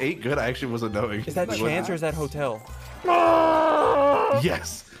 Is 8 good? I actually wasn't knowing. Is that chance or is that hotel?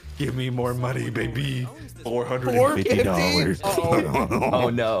 Yes. Give me more money, baby. $450? Uh-oh. Oh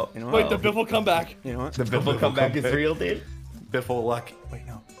no. You know what? Wait, the Biff will come back. You know what? The Biffle comeback is real, dude. Biffle luck. Wait,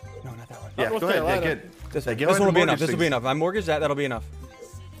 no. No, not that one. Yeah, North go ahead. Yeah, Carolina. good. This, Yeah, this go one ahead will and be enough. mortgage This will be things. enough. I mortgage that. That'll be enough.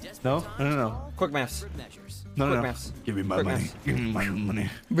 No. Quick maths. No, Quick no. maths. Give me my Quick money. maths. Give me my money.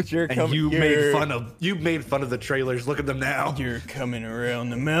 But you're And you made fun of the trailers. Look at them now. You're coming around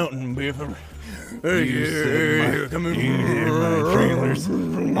the mountain, Biffle. You said my trailers.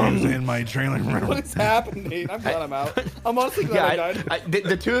 I was in my trailer. What is happening? I'm glad I'm out. I'm honestly glad I Yeah, died.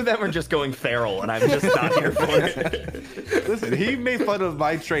 the two of them are just going feral, and I'm just not here for it. Listen, he made fun of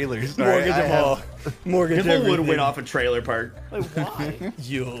my trailers. all right? Mortgage I them have- all. Mortgage Biffle would everything. win off a trailer park. Like, why?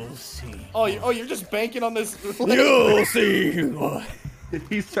 You'll see. Oh, you're just banking on this. You'll see.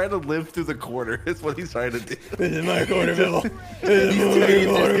 He's trying to live through the corner. That's what he's trying to do. This is my corner, Biffle. He's just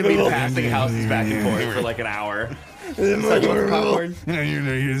gonna be passing houses back and forth for like an hour. Such a popcorn.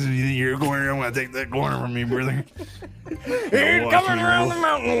 You're a corner. I'm gonna take that corner from me, brother. He's coming around the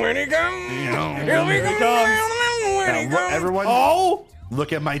mountain when he comes. He'll be coming around the mountain when he comes. Everyone, Oh!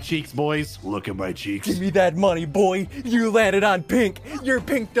 look at my cheeks, boys. Look at my cheeks. Give me that money, boy. You landed on pink. You're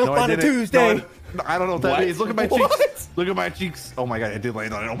pinked up No, I on a didn't. Tuesday. No, I don't know what that What? means. Look at my What? cheeks. Look at my cheeks. Oh my god, I did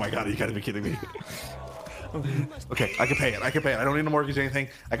land on it. Oh my god, you gotta be kidding me. Okay, I can pay it. I can pay it. I don't need to mortgage anything.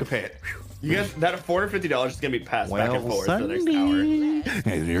 I can pay it. You guys, that $450 is gonna be passed back and forth for the next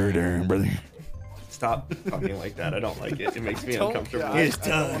hour. It's your turn, brother. Stop talking like that. I don't like it. It makes me Don't, uncomfortable. I It's don't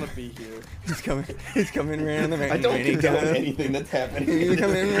time. want to be here. He's coming around the mountain I don't when he condone comes. anything that's happening. He's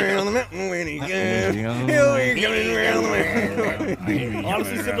coming around the mountain when he comes. He'll be coming around the mountain.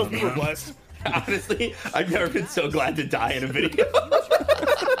 Honestly, Signals, we were blessed. Honestly, I've never been so glad to die in a video.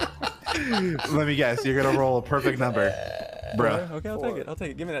 Let me guess. You're gonna roll a perfect number, bruh. Okay, I'll take it. I'll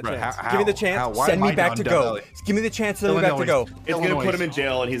take it. Give me that Bro, chance. how- Give me the how- chance. why Send am me I back not to done go. early? Give me the chance. Send me back to Illinois. go. It's gonna Illinois. put him in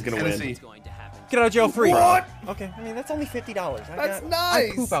jail, and he's gonna win. Tennessee. Get out of jail free. What? Okay, I mean that's only $50. That's I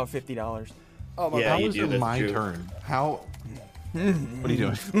nice. poop out $50. Oh my Yeah, How god. you is do, it that's my true. turn? How? What are you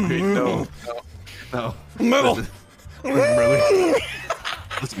doing? Wait, no, no. Biffle. Listen, brother.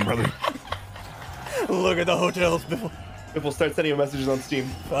 Listen, brother. Look at the hotels, Biffle. If we'll start sending you messages on Steam.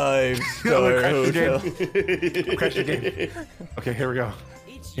 5-star Crash the hotel. Crash the game. Okay, here we go.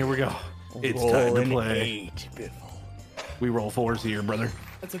 Here we go. It's time to Roll an play. 8, Biffle. We roll 4s here, brother.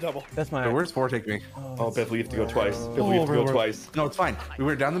 That's a double. That's my. So where's 4 take me? Oh, Biff, we have to go twice. Biff, we have to go twice. No, it's fine. We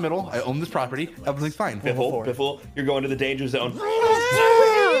were down the middle. I own this property. Everything's fine. Biffle, Biffle, you're going to the danger zone.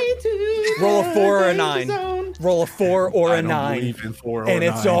 Roll a 4 or a 9. Roll a 4 or I a don't 9. believe in 4 or And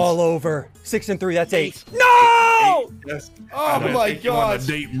it's 9s. all over. 6 and 3, that's 8. No! Yes. Oh I'm gonna my take you on a gosh.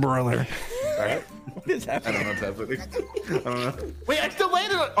 date, brother. Alright. What is I happening? don't know what's happening. I don't know. Wait, I still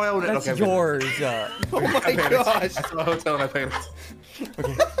landed on. Oh, I own it. That's okay, yours. Oh my gosh. I saw a hotel and I panicked.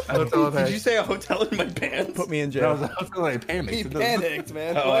 Okay. A hotel and I Did you say a hotel in my pants? Put me in That was jail. a hotel and I panicked. He panicked,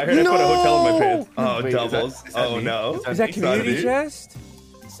 man. Oh, I heard I put a hotel in my pants. Oh, Wait, doubles. is that Oh me? no. Is that community me? chest?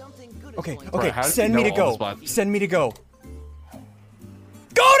 Something good Okay, Bro, okay. how does he Send me know to all the go. spots? Send me to go.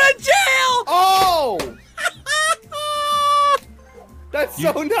 Go to jail! Oh! That's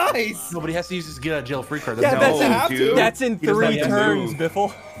so nice. Nobody has to use his get out of jail free card. Yeah, That's that's have in, to. that's in He doesn't 3 have to turns, move.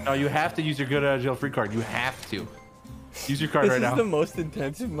 Biffle. No, you have to use your get out of jail free card. You have to. Use your card This right is now. the most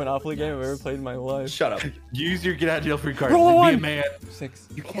intensive Monopoly game I've ever played in my life. Shut up. Use your get out of jail free card. Roll a Be a one. man. 6.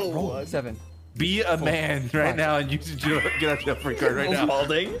 You Oh, can't roll. what? 7. Be a man right now and use your get out of jail free card right now.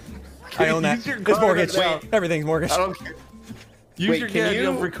 Balding. I own that. Use your It's card mortgaged. right now. Everything's mortgaged. I don't care. Use Wait, your get out can of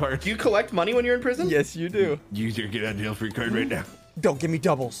jail free you? card. Do you collect money when you're in prison? Yes, you do. Use your get out of jail free card right now. Don't give me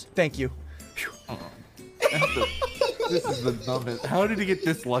doubles. Thank you. This is the dumbest. How did he get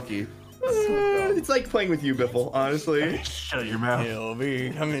this lucky? It's like playing with you, Biffle. Honestly. Shut your mouth. He'll be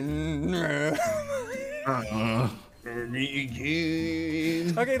coming.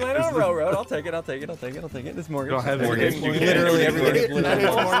 Okay, land on a railroad. I'll take it. I'll take it. I'll take it. I'll take it. It's mortgage. Don't have Mortgage. mortgage. Literally everything is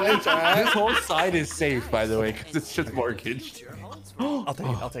This whole side is safe, by the way, because it's just mortgaged. I'll take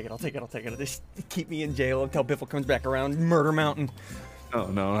it. I'll take it. I'll take it. I'll take it. Just keep me in jail until Biffle comes back around. Murder Mountain. Oh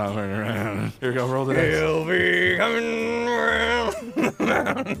no, not right around. Here we go, roll the dice. He'll be coming around.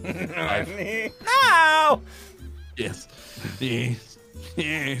 Ow! Yes. Yes.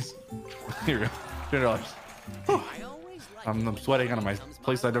 Yes. Here we go. $2. I'm sweating out of my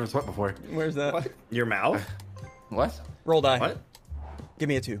place I've never sweat before. Where's that? Your mouth? What? Roll die. What? Give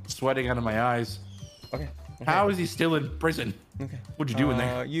me a 2. Sweating out of my eyes. Okay. How is he still in prison? Okay. What'd you do in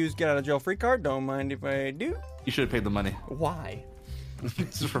there? Use get out of jail free card. Don't mind if I do. You should have paid the money. Why?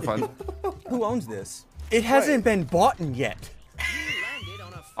 It's just for fun. Who owns this? It hasn't been bought yet.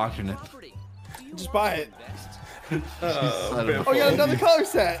 Auction it. Just buy it. Son of a- Oh, you got another color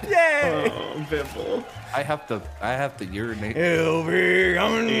set. Yay! Oh, Biffle. I have to urinate. He'll be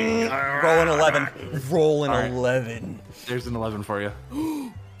coming. Roll an 11. Roll an Alright. 11. There's an 11 for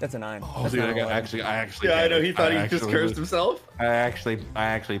you. That's a 9. Oh, That's dude, not I an got 11. I actually. Yeah, I know. panicked. He thought he just actually cursed was- himself. I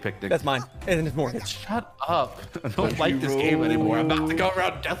actually picked it. That's mine. And then it's mortgage. Shut up. I don't like this game anymore. I'm about to go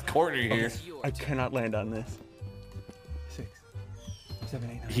around Death Corner here. I cannot land on this. 6, 7,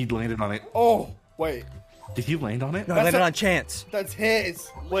 8, 9. He landed on it. Oh, wait. Did he land on it? No, I landed on chance. That's his.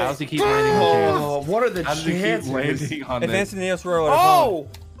 Wait. How does he keep landing on chance? Oh, what are the How does he keep chances? landing on Advance to it? the nearest railroad. Oh!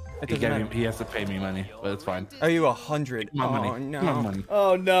 It He, doesn't matter. he has to pay me money, but it's fine. Are you 100? My Oh, money. no. My money.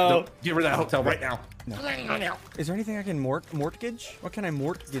 Oh, no. No, get rid of that hotel right now. Is there anything I can mortgage? What can I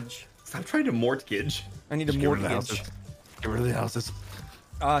mortgage? Stop trying to mortgage. I need a Get rid of the mortgage. houses. Get rid of the houses.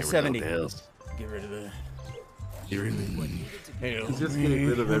 70. Get rid of the hotels. Get rid of the. Get rid of the Just getting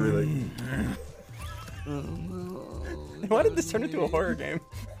rid of everything. Why did this turn into a horror game?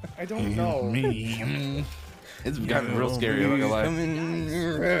 I don't know. Me. It's gotten real scary, I'm not gonna lie. Coming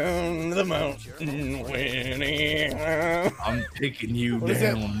around the mountain when I'm taking you is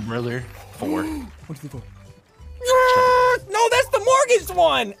it? down, brother. 4. What's the four? No, that's the mortgage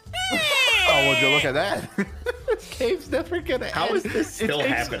one. Oh, would you look at that? Cave's never gonna How end. is this still It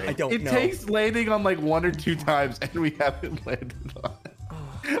takes- happening? I don't It know. takes landing on like 1 or 2 times, and we haven't landed on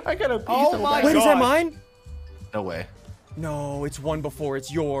it. I got a piece Oh of my that. Wait, is that God. mine? No way. No, it's one before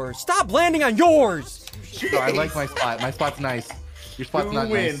it's yours. Stop landing on yours. No, I like my spot. My spot's nice. Your spot's Who not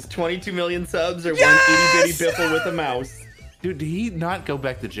wins? nice. 22 million subs or Yes! one itty bitty Biffle with a mouse? Dude, did he not go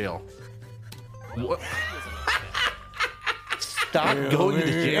back to jail? What? Stop going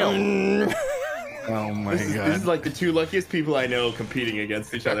to jail. Oh my This god. is like the 2 luckiest people I know competing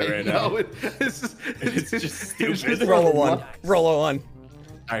against each other right now. No, it's just stupid. Roll a 1. Roll a 1.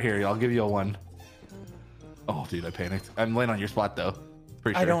 All right, here, I'll give you a 1. Oh, dude, I panicked. I'm laying on your spot though.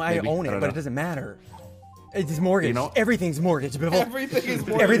 Pretty sure. I don't. maybe. I own it, don't but know. it doesn't matter. It's mortgage. You know- Everything's mortgage, Biffle. Everything is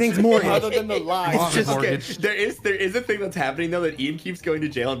mortgage. Everything's mortgage. Other than the lie. Come on, Just, okay, mortgage. there is a thing that's happening though that Ian keeps going to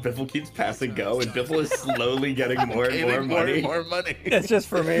jail and Biffle keeps passing go and Biffle is slowly getting more and more money. More money. It's just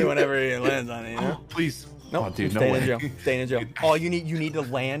for me whenever he lands on it, you know? Please. No, Oh, dude, no staying in way. jail. Staying in jail. All you need to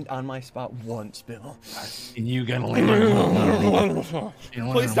land on my spot once, Bill. You gotta land on my spot.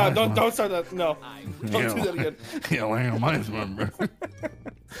 Please stop. Don't start that. No. Don't do that again. Yeah, land on my spot, bro.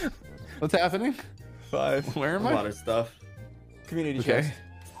 What's happening? 5. Where am A I? lot of stuff. Community Okay. chest.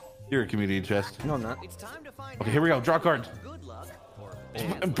 You're a community chest. No, I'm not. It's time to find Okay, here we go. Draw a card. good luck or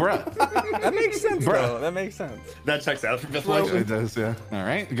bad. Bruh. That makes sense, Bruh. though. That makes sense. That checks out for Biffle. It does, yeah. All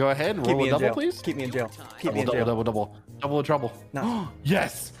right, go ahead. Keep Roll me a in double, jail. please. Keep me in jail. Keep me in Double, jail. double. Double of trouble. No.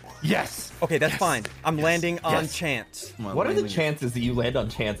 Yes. Yes. Okay, that's fine. I'm landing on Yes. chance. Come on, What are the landing. chances that you land on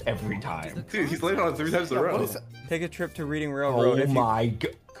chance every time? Dude, he's landed on it 3 times in a row. Take a trip to Reading Railroad Oh if my god. you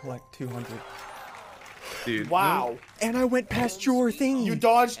collect 200. Dude. Wow. And I went past your thing. You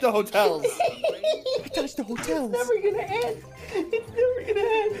dodged the hotels. I touched the hotels. gonna end. It's never gonna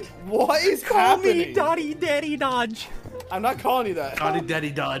end. What? What is Call me happening? Dottie Daddy Dodge. I'm not calling you that. Daddy Daddy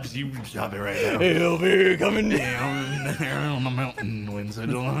Dodge, you stop it right now. He'll be coming down. Down on the mountain, winds are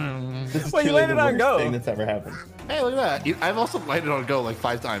blowing. This is Well, you truly landed the on worst go. thing that's ever happened. Hey, look at that. I've also landed on go like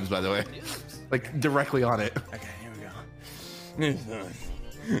 5 times, by the way. Like directly on it. Okay, here we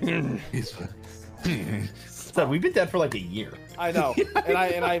go. He's fine. So we've been dead for like a year. I know,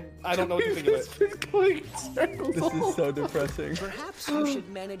 and I don't know what to think of it. This is so depressing. Perhaps you should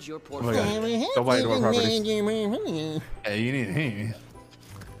manage your Oh my portfolio. god. Don't buy into our properties. Hey, you need hey.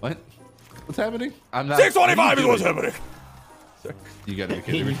 What? What's happening? I'm not. 625 is what's happening. You gotta be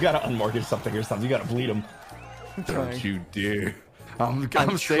kidding me. You gotta unmortgage something or something. You gotta bleed him. Don't you dare. I'm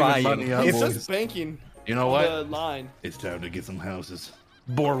trying. saving money up, It's boys. just banking. You know The what? line. It's time to get some houses.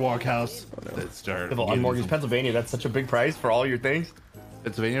 Boardwalk house. Let's start. Well, getting unmortgaged some- Pennsylvania, that's such a big price for all your things.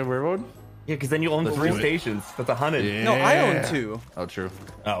 Pennsylvania Railroad? Yeah, because then you own Let's 3 do it. stations. That's 100. Yeah. No, I own 2. Oh, true.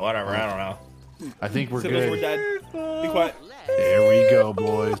 Oh, whatever. I don't know. I think we're Siblings were good. dead. Be quiet. There we go,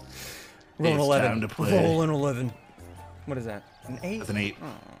 boys. Roll an It's 11. time to play. Roll an 11. What is that? An 8? That's an 8.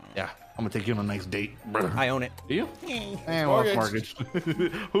 Yeah, I'm gonna take you on a nice date. I own it. Do you? Well, it's mortgage.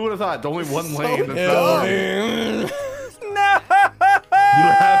 Who would have thought? Only one lane. That's No! You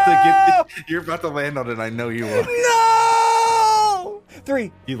have to get. You're about to land on it. I know you will. No!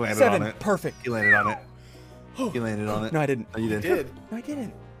 3. You landed 7. on it. Perfect. You landed on it. You landed on it. No, I didn't. No, you did. Did. No, I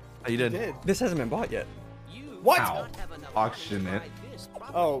didn't. Oh, you did. Did. This hasn't been bought yet. What? Ow. Auction it.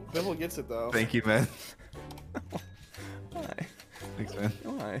 Oh, Biffle gets it though. Thank you, man. Why? Thanks, man.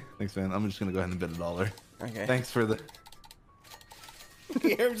 Why? Thanks, man. I'm just gonna go ahead and bid $1. Okay. Thanks for the. You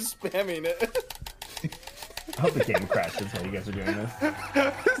hear him just spamming it. I hope the game crashes while you guys are doing this.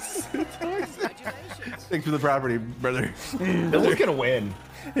 Thanks for the property, brother. Who's gonna win?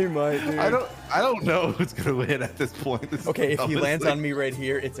 He might, dude. I don't know who's gonna win at this point. This is Okay, if the he dumbest lands thing. on me right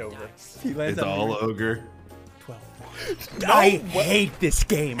here, it's over. If he lands It's on me all right- ogre. 12. I hate this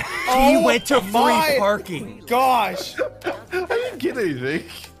game. He Oh went to my- free parking. Gosh. I didn't get anything.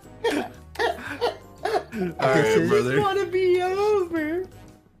 Alright, brother. wanna be over.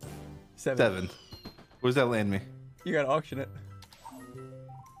 7. What does that land me? You gotta auction it.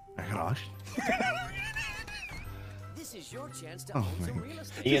 I got auction. This is your chance to Oh own my some real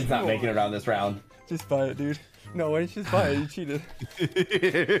estate. Ian's not making it on this round. Just buy it, dude. No, why didn't you just buy it? You cheated. He's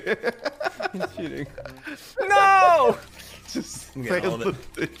cheating. No! Just I'm getting all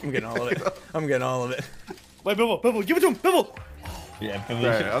of it. I'm getting all of it. I'm getting all of it. Wait, Biffle, give it to him, Biffle. Yeah,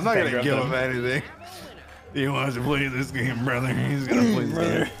 Alright, I'm not gonna give him anything. He wants to play this game, brother. He's gonna play this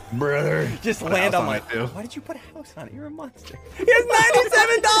game. Brother. Just Put a land house on my. it, too. Why did you put a house on it? You're a monster. He has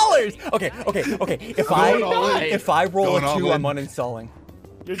 $97. Okay. If I roll Going a all 2, in. I'm uninstalling.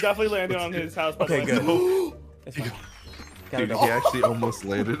 You're definitely landing on his house. by the Okay, way. good. It's fine. Gotta Dude, go. he actually almost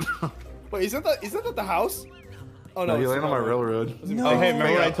landed. Wait, isn't that the house? Oh No, no, he it's landed on my the railroad. No. Oh, hey, remember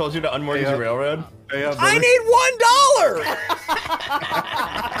Hey, when I told you to unmortgage hey, your railroad? Hey, up, I brother. need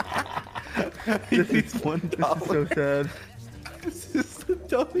 $1. He needs $1. So sad. This is the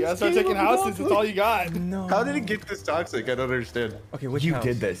dumbest You gotta start game taking of houses. That's all you got. No. How did it get this toxic? I don't understand. Okay, which You house?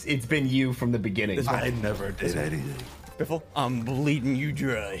 did this. It's been you from the beginning. This one. I never did anything. Biffle, I'm bleeding you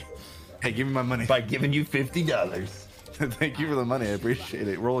dry. Hey, give me my money. By giving you $50. Thank you for the money. I appreciate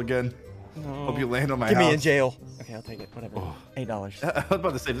it. Roll again. Hope you land on my Get house. me in jail. Okay, I'll take it. Whatever. $8. I was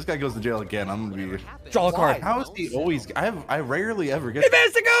about to say, this guy goes to jail again. I'm gonna be. Draw a card. How is he always? I rarely ever get. He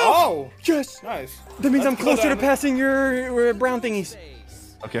managed to go! Oh, Yes! nice. That means I'm Let's go closer to down. passing your brown thingies.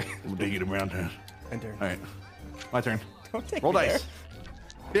 Okay, we'll take it around here. Enter. All right, my turn. Don't take Roll me dice.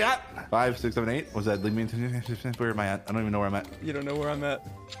 Yeah. 5, 6, 7, 8. Was that lead me into? Where am I at? I don't even know where I'm at. there. You don't know where I'm at.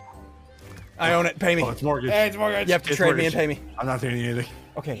 I own it. Pay me. Oh, it's mortgage. Hey, it's mortgage. You have to It's trade me and mortgage. pay me. I'm not taking anything.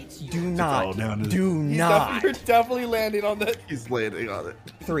 Okay, do all not. down to- Do He's not. You're definitely landing on that. He's landing on it.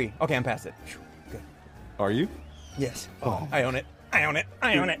 3. Okay, I'm past it. Good. Are you? Yes. Oh. I own it. I own it.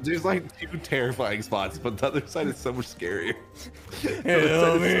 I own it. There's like 2 terrifying spots, but the other side is so much scarier.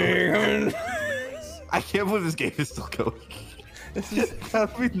 I can't believe this game is still going. How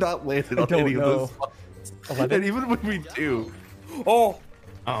have we not landed on don't any know. of those spots? 11. And even when we do, Oh,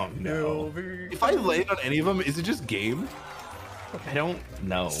 Oh, no. if I land on any of them, is it just game? I don't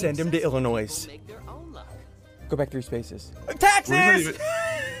know. Send him to Illinois. Make their own luck. Go back 3 spaces. Where's that Taxes!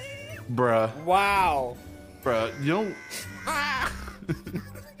 even- Bruh, wow. you don't.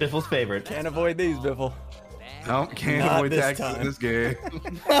 Biffle's favorite. Can't avoid these, Biffle. No, can't Not avoid this taxes time. in this game.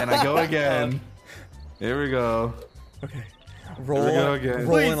 And I go again. Here we go. Okay. Roll, we go again.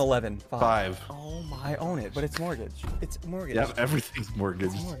 roll Please. an 11. 5. Oh my, I own it, but it's mortgage. It's mortgage. Yep, everything's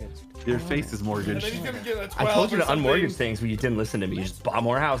mortgage. It's mortgage. Your face is And then mortgage. he's gonna get a 12 I told you or to something. unmortgage things, but you didn't listen to me. You just bought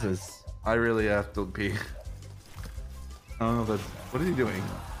more houses. I really have to pee. Oh, that's what is he doing?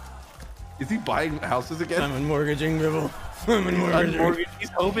 Is he buying houses again? I'm mortgaging, Bibble. I'm mortgaging. He's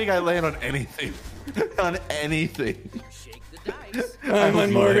hoping I land on anything. On anything. Shake the dice.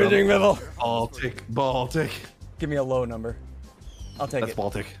 I'm mortgaging, Bibble. Baltic. Give me a low number. I'll take That's it.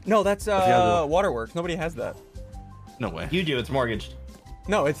 Baltic. No, that's the- Waterworks. Nobody has that. No way. You do. It's mortgaged.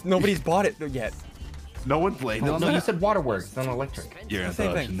 No, it's nobody's bought it yet. No one's laying on No, you that. said waterworks. It's not electric. You're the same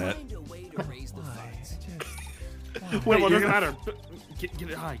not thing. that. Find a way to raise the funds. Wait, what doesn't matter? Get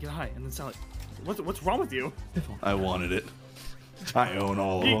it high, and then sell it. What's wrong with you? I wanted it. I own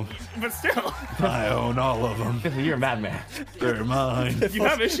all of them. But still, I own all of them. You're a madman. They're mine. you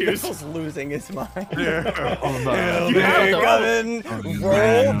have issues. Bill's losing his mind. They're all mine. You have They're them. coming.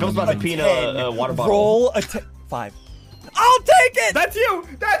 Roll. Bill's about to pee in a water bottle. Roll a 5. I'll take it. That's you.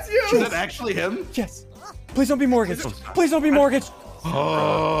 That's you. Is that actually him? Yes. Please don't be mortgaged. Please don't be mortgaged.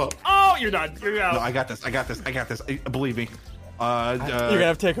 Oh. Oh, you're done. You're out. No, I got this. Believe me. You're gonna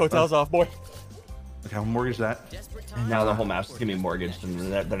have to take hotels off, boy. Okay, I'll mortgage that. And now the whole map's just gonna be mortgaged, and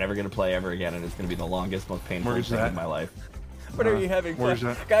they're never gonna play ever again, and it's gonna be the longest, most painful Mortgage thing that. in my life. What are you having fun? where's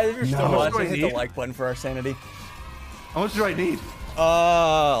that? Guys, if you're still No. watching, What do I hit the need? like button for our sanity. How much do I need?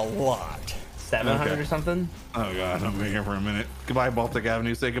 A lot. 700 Okay. or something? Oh god, I'm here for a minute. Goodbye, Baltic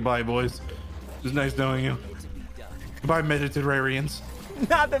Avenue. Say goodbye, boys. It was nice knowing you. Goodbye, Mediterraneans.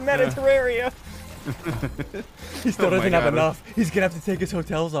 Not the Mediterranean. He still Oh my doesn't have God. enough. He's gonna have to take his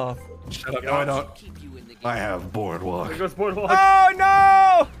hotels off. Shut up. No, I don't. Keep you in the game. I have Boardwalk. There goes Boardwalk. Oh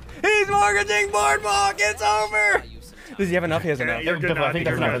no! He's mortgaging Boardwalk. It's over. Does he have enough? He has enough. You're good Biffle, I think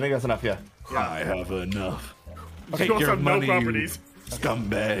now. that's enough. I think that's enough, yeah. I have enough. You Take also your have no money, you properties.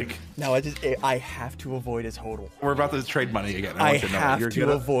 scumbag. Now I have to avoid his hodl. We're about to trade money again. I want you to know. have You're to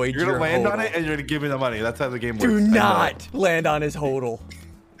gonna, avoid You're gonna your land on hodl. it and you're gonna give me the money. That's how the game works. Do I know not land on his hodl.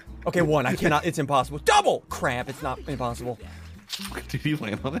 Okay, 1. I cannot. It's impossible. Double. Cramp. It's not impossible. it. Did he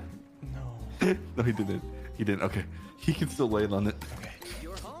land on it? No. No, he didn't. He didn't. Okay. He can still land on it.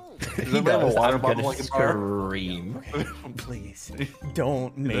 You're home. Does anybody have a water bottle I can borrow? scream. Please,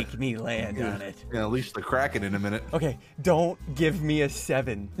 don't make me land on it. Yeah, unleash the Kraken in a minute. Okay, don't give me a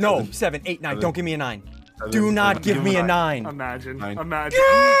 7. No, 7, 8, 9. Don't give me a 9. Seven. Do not give me a 9. Imagine. Nine. Imagine.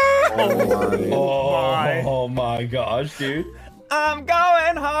 My. Oh my gosh, dude. I'm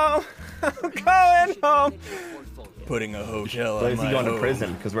going home. I'm going home. Portfolio. Putting a hotel Why on is he my going to home.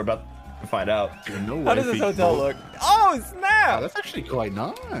 prison? Because we're about to find out. No How does this hotel look? Oh, Oh, snap! that's actually quite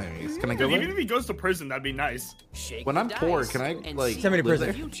nice. Can I go Even there? if he goes to prison, that'd be nice. Shake When the I'm poor, dice can I, and like, see Send me to what the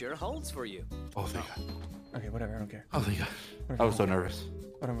prison. future holds for you. Oh, thank God. Okay, whatever. I don't care. Oh, thank God. I was so nervous.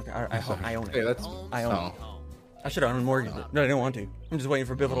 Whatever. I own Hey, it. that's. I own it. Oh. I should have unmortgaged it. No, I didn't want to. I'm just waiting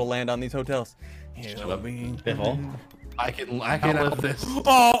for Biffle to land on these hotels. Biffle. I can live this.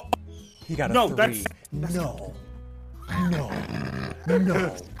 Oh, He got a No, 3. that's- No. No.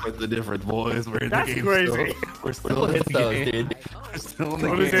 No. What's the difference, boys? We're in That's the game crazy. still. We're still in Hits the those, game. dude. We're still in the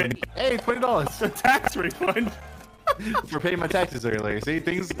What game. is it? Hey, $20 tax refund. for paying my taxes earlier. See,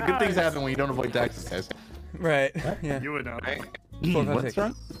 good things Nice. happen when you don't avoid taxes, guys. Right. Yeah. You would know. Right? Four, five, What's six.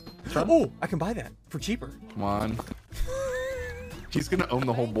 wrong? Oh, I can buy that for cheaper. Come on. He's gonna own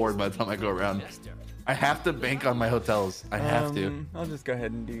the whole board by the time I go around. I have to bank on my hotels. I have to. I'll just go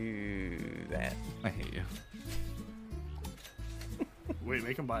ahead and do that. I hate you. Wait,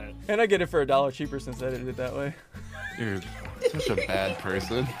 make him buy it. And I get it for $1 cheaper since I did it that way. You're such a bad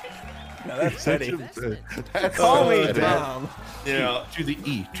person. No, that's petty. That's Call so me petty. Tom. Yeah. To the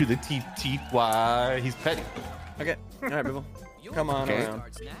E, to the T, T, Y. He's petty. Okay. All right, Biffle. Come on Okay.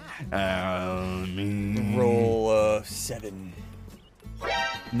 around. Starts now. Roll 7.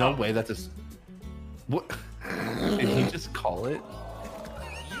 No way. That's a. What? Did he just call it?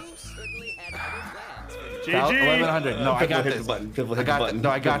 You certainly had other plans for GG. 1100. No, I got Hit the this. button. Biffle I hit the got button. this. No,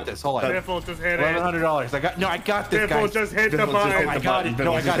 I got this. Hold on. Biffle just hit it. $1,100. I got. No, I got this, Biffle guys. just hit the Biffle just button. hit I the got it. button.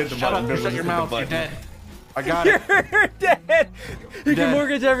 No, I Biffle got just it. hit the Shut up. button. Shut Biffle your just hit the mouth. You're button. dead. I got it. You're dead. You can Dead.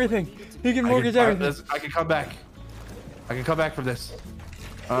 mortgage everything. You can mortgage everything. I can come back. I can come back from this.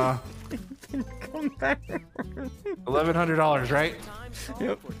 Come back. $1,100, right?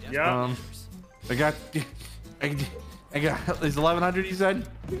 Yep. Yeah. I got. I got. Is 1,100? You said?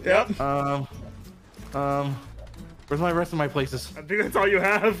 Yep. Where's my rest of my places? I think that's all you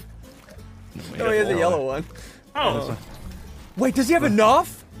have. Oh, he has a yellow one. Oh. Wait, does he have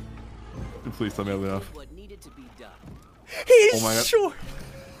enough? Please tell me I have enough. what needed to be done. He's Oh my God. sure.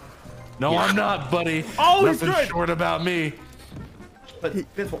 No, I'm not, buddy. Oh, he's Nothing good. short about me. But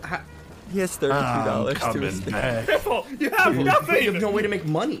Biffle, He has I'm $32 to his coming back. Biffle, you have you nothing. have no way to make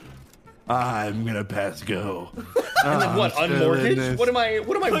money. I'm gonna pass go. And then what? Unmortgaged? What am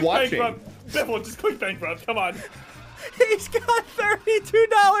I Click watching? bankrupt. Biffle, just click bankrupt. Come on. He's got $32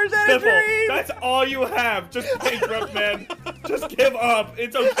 and a Biffle, dream. that's all you have. Just bankrupt, man. Just give up.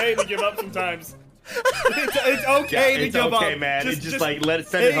 It's okay to give up sometimes. It's okay to It's give up. okay, man. It's just like send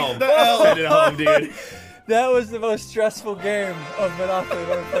take it home. the L. Send it home, dude. That was the most stressful game of Monopoly I've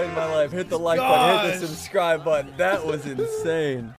ever played in my life. Hit the like button, hit the Gosh. subscribe button. That was insane.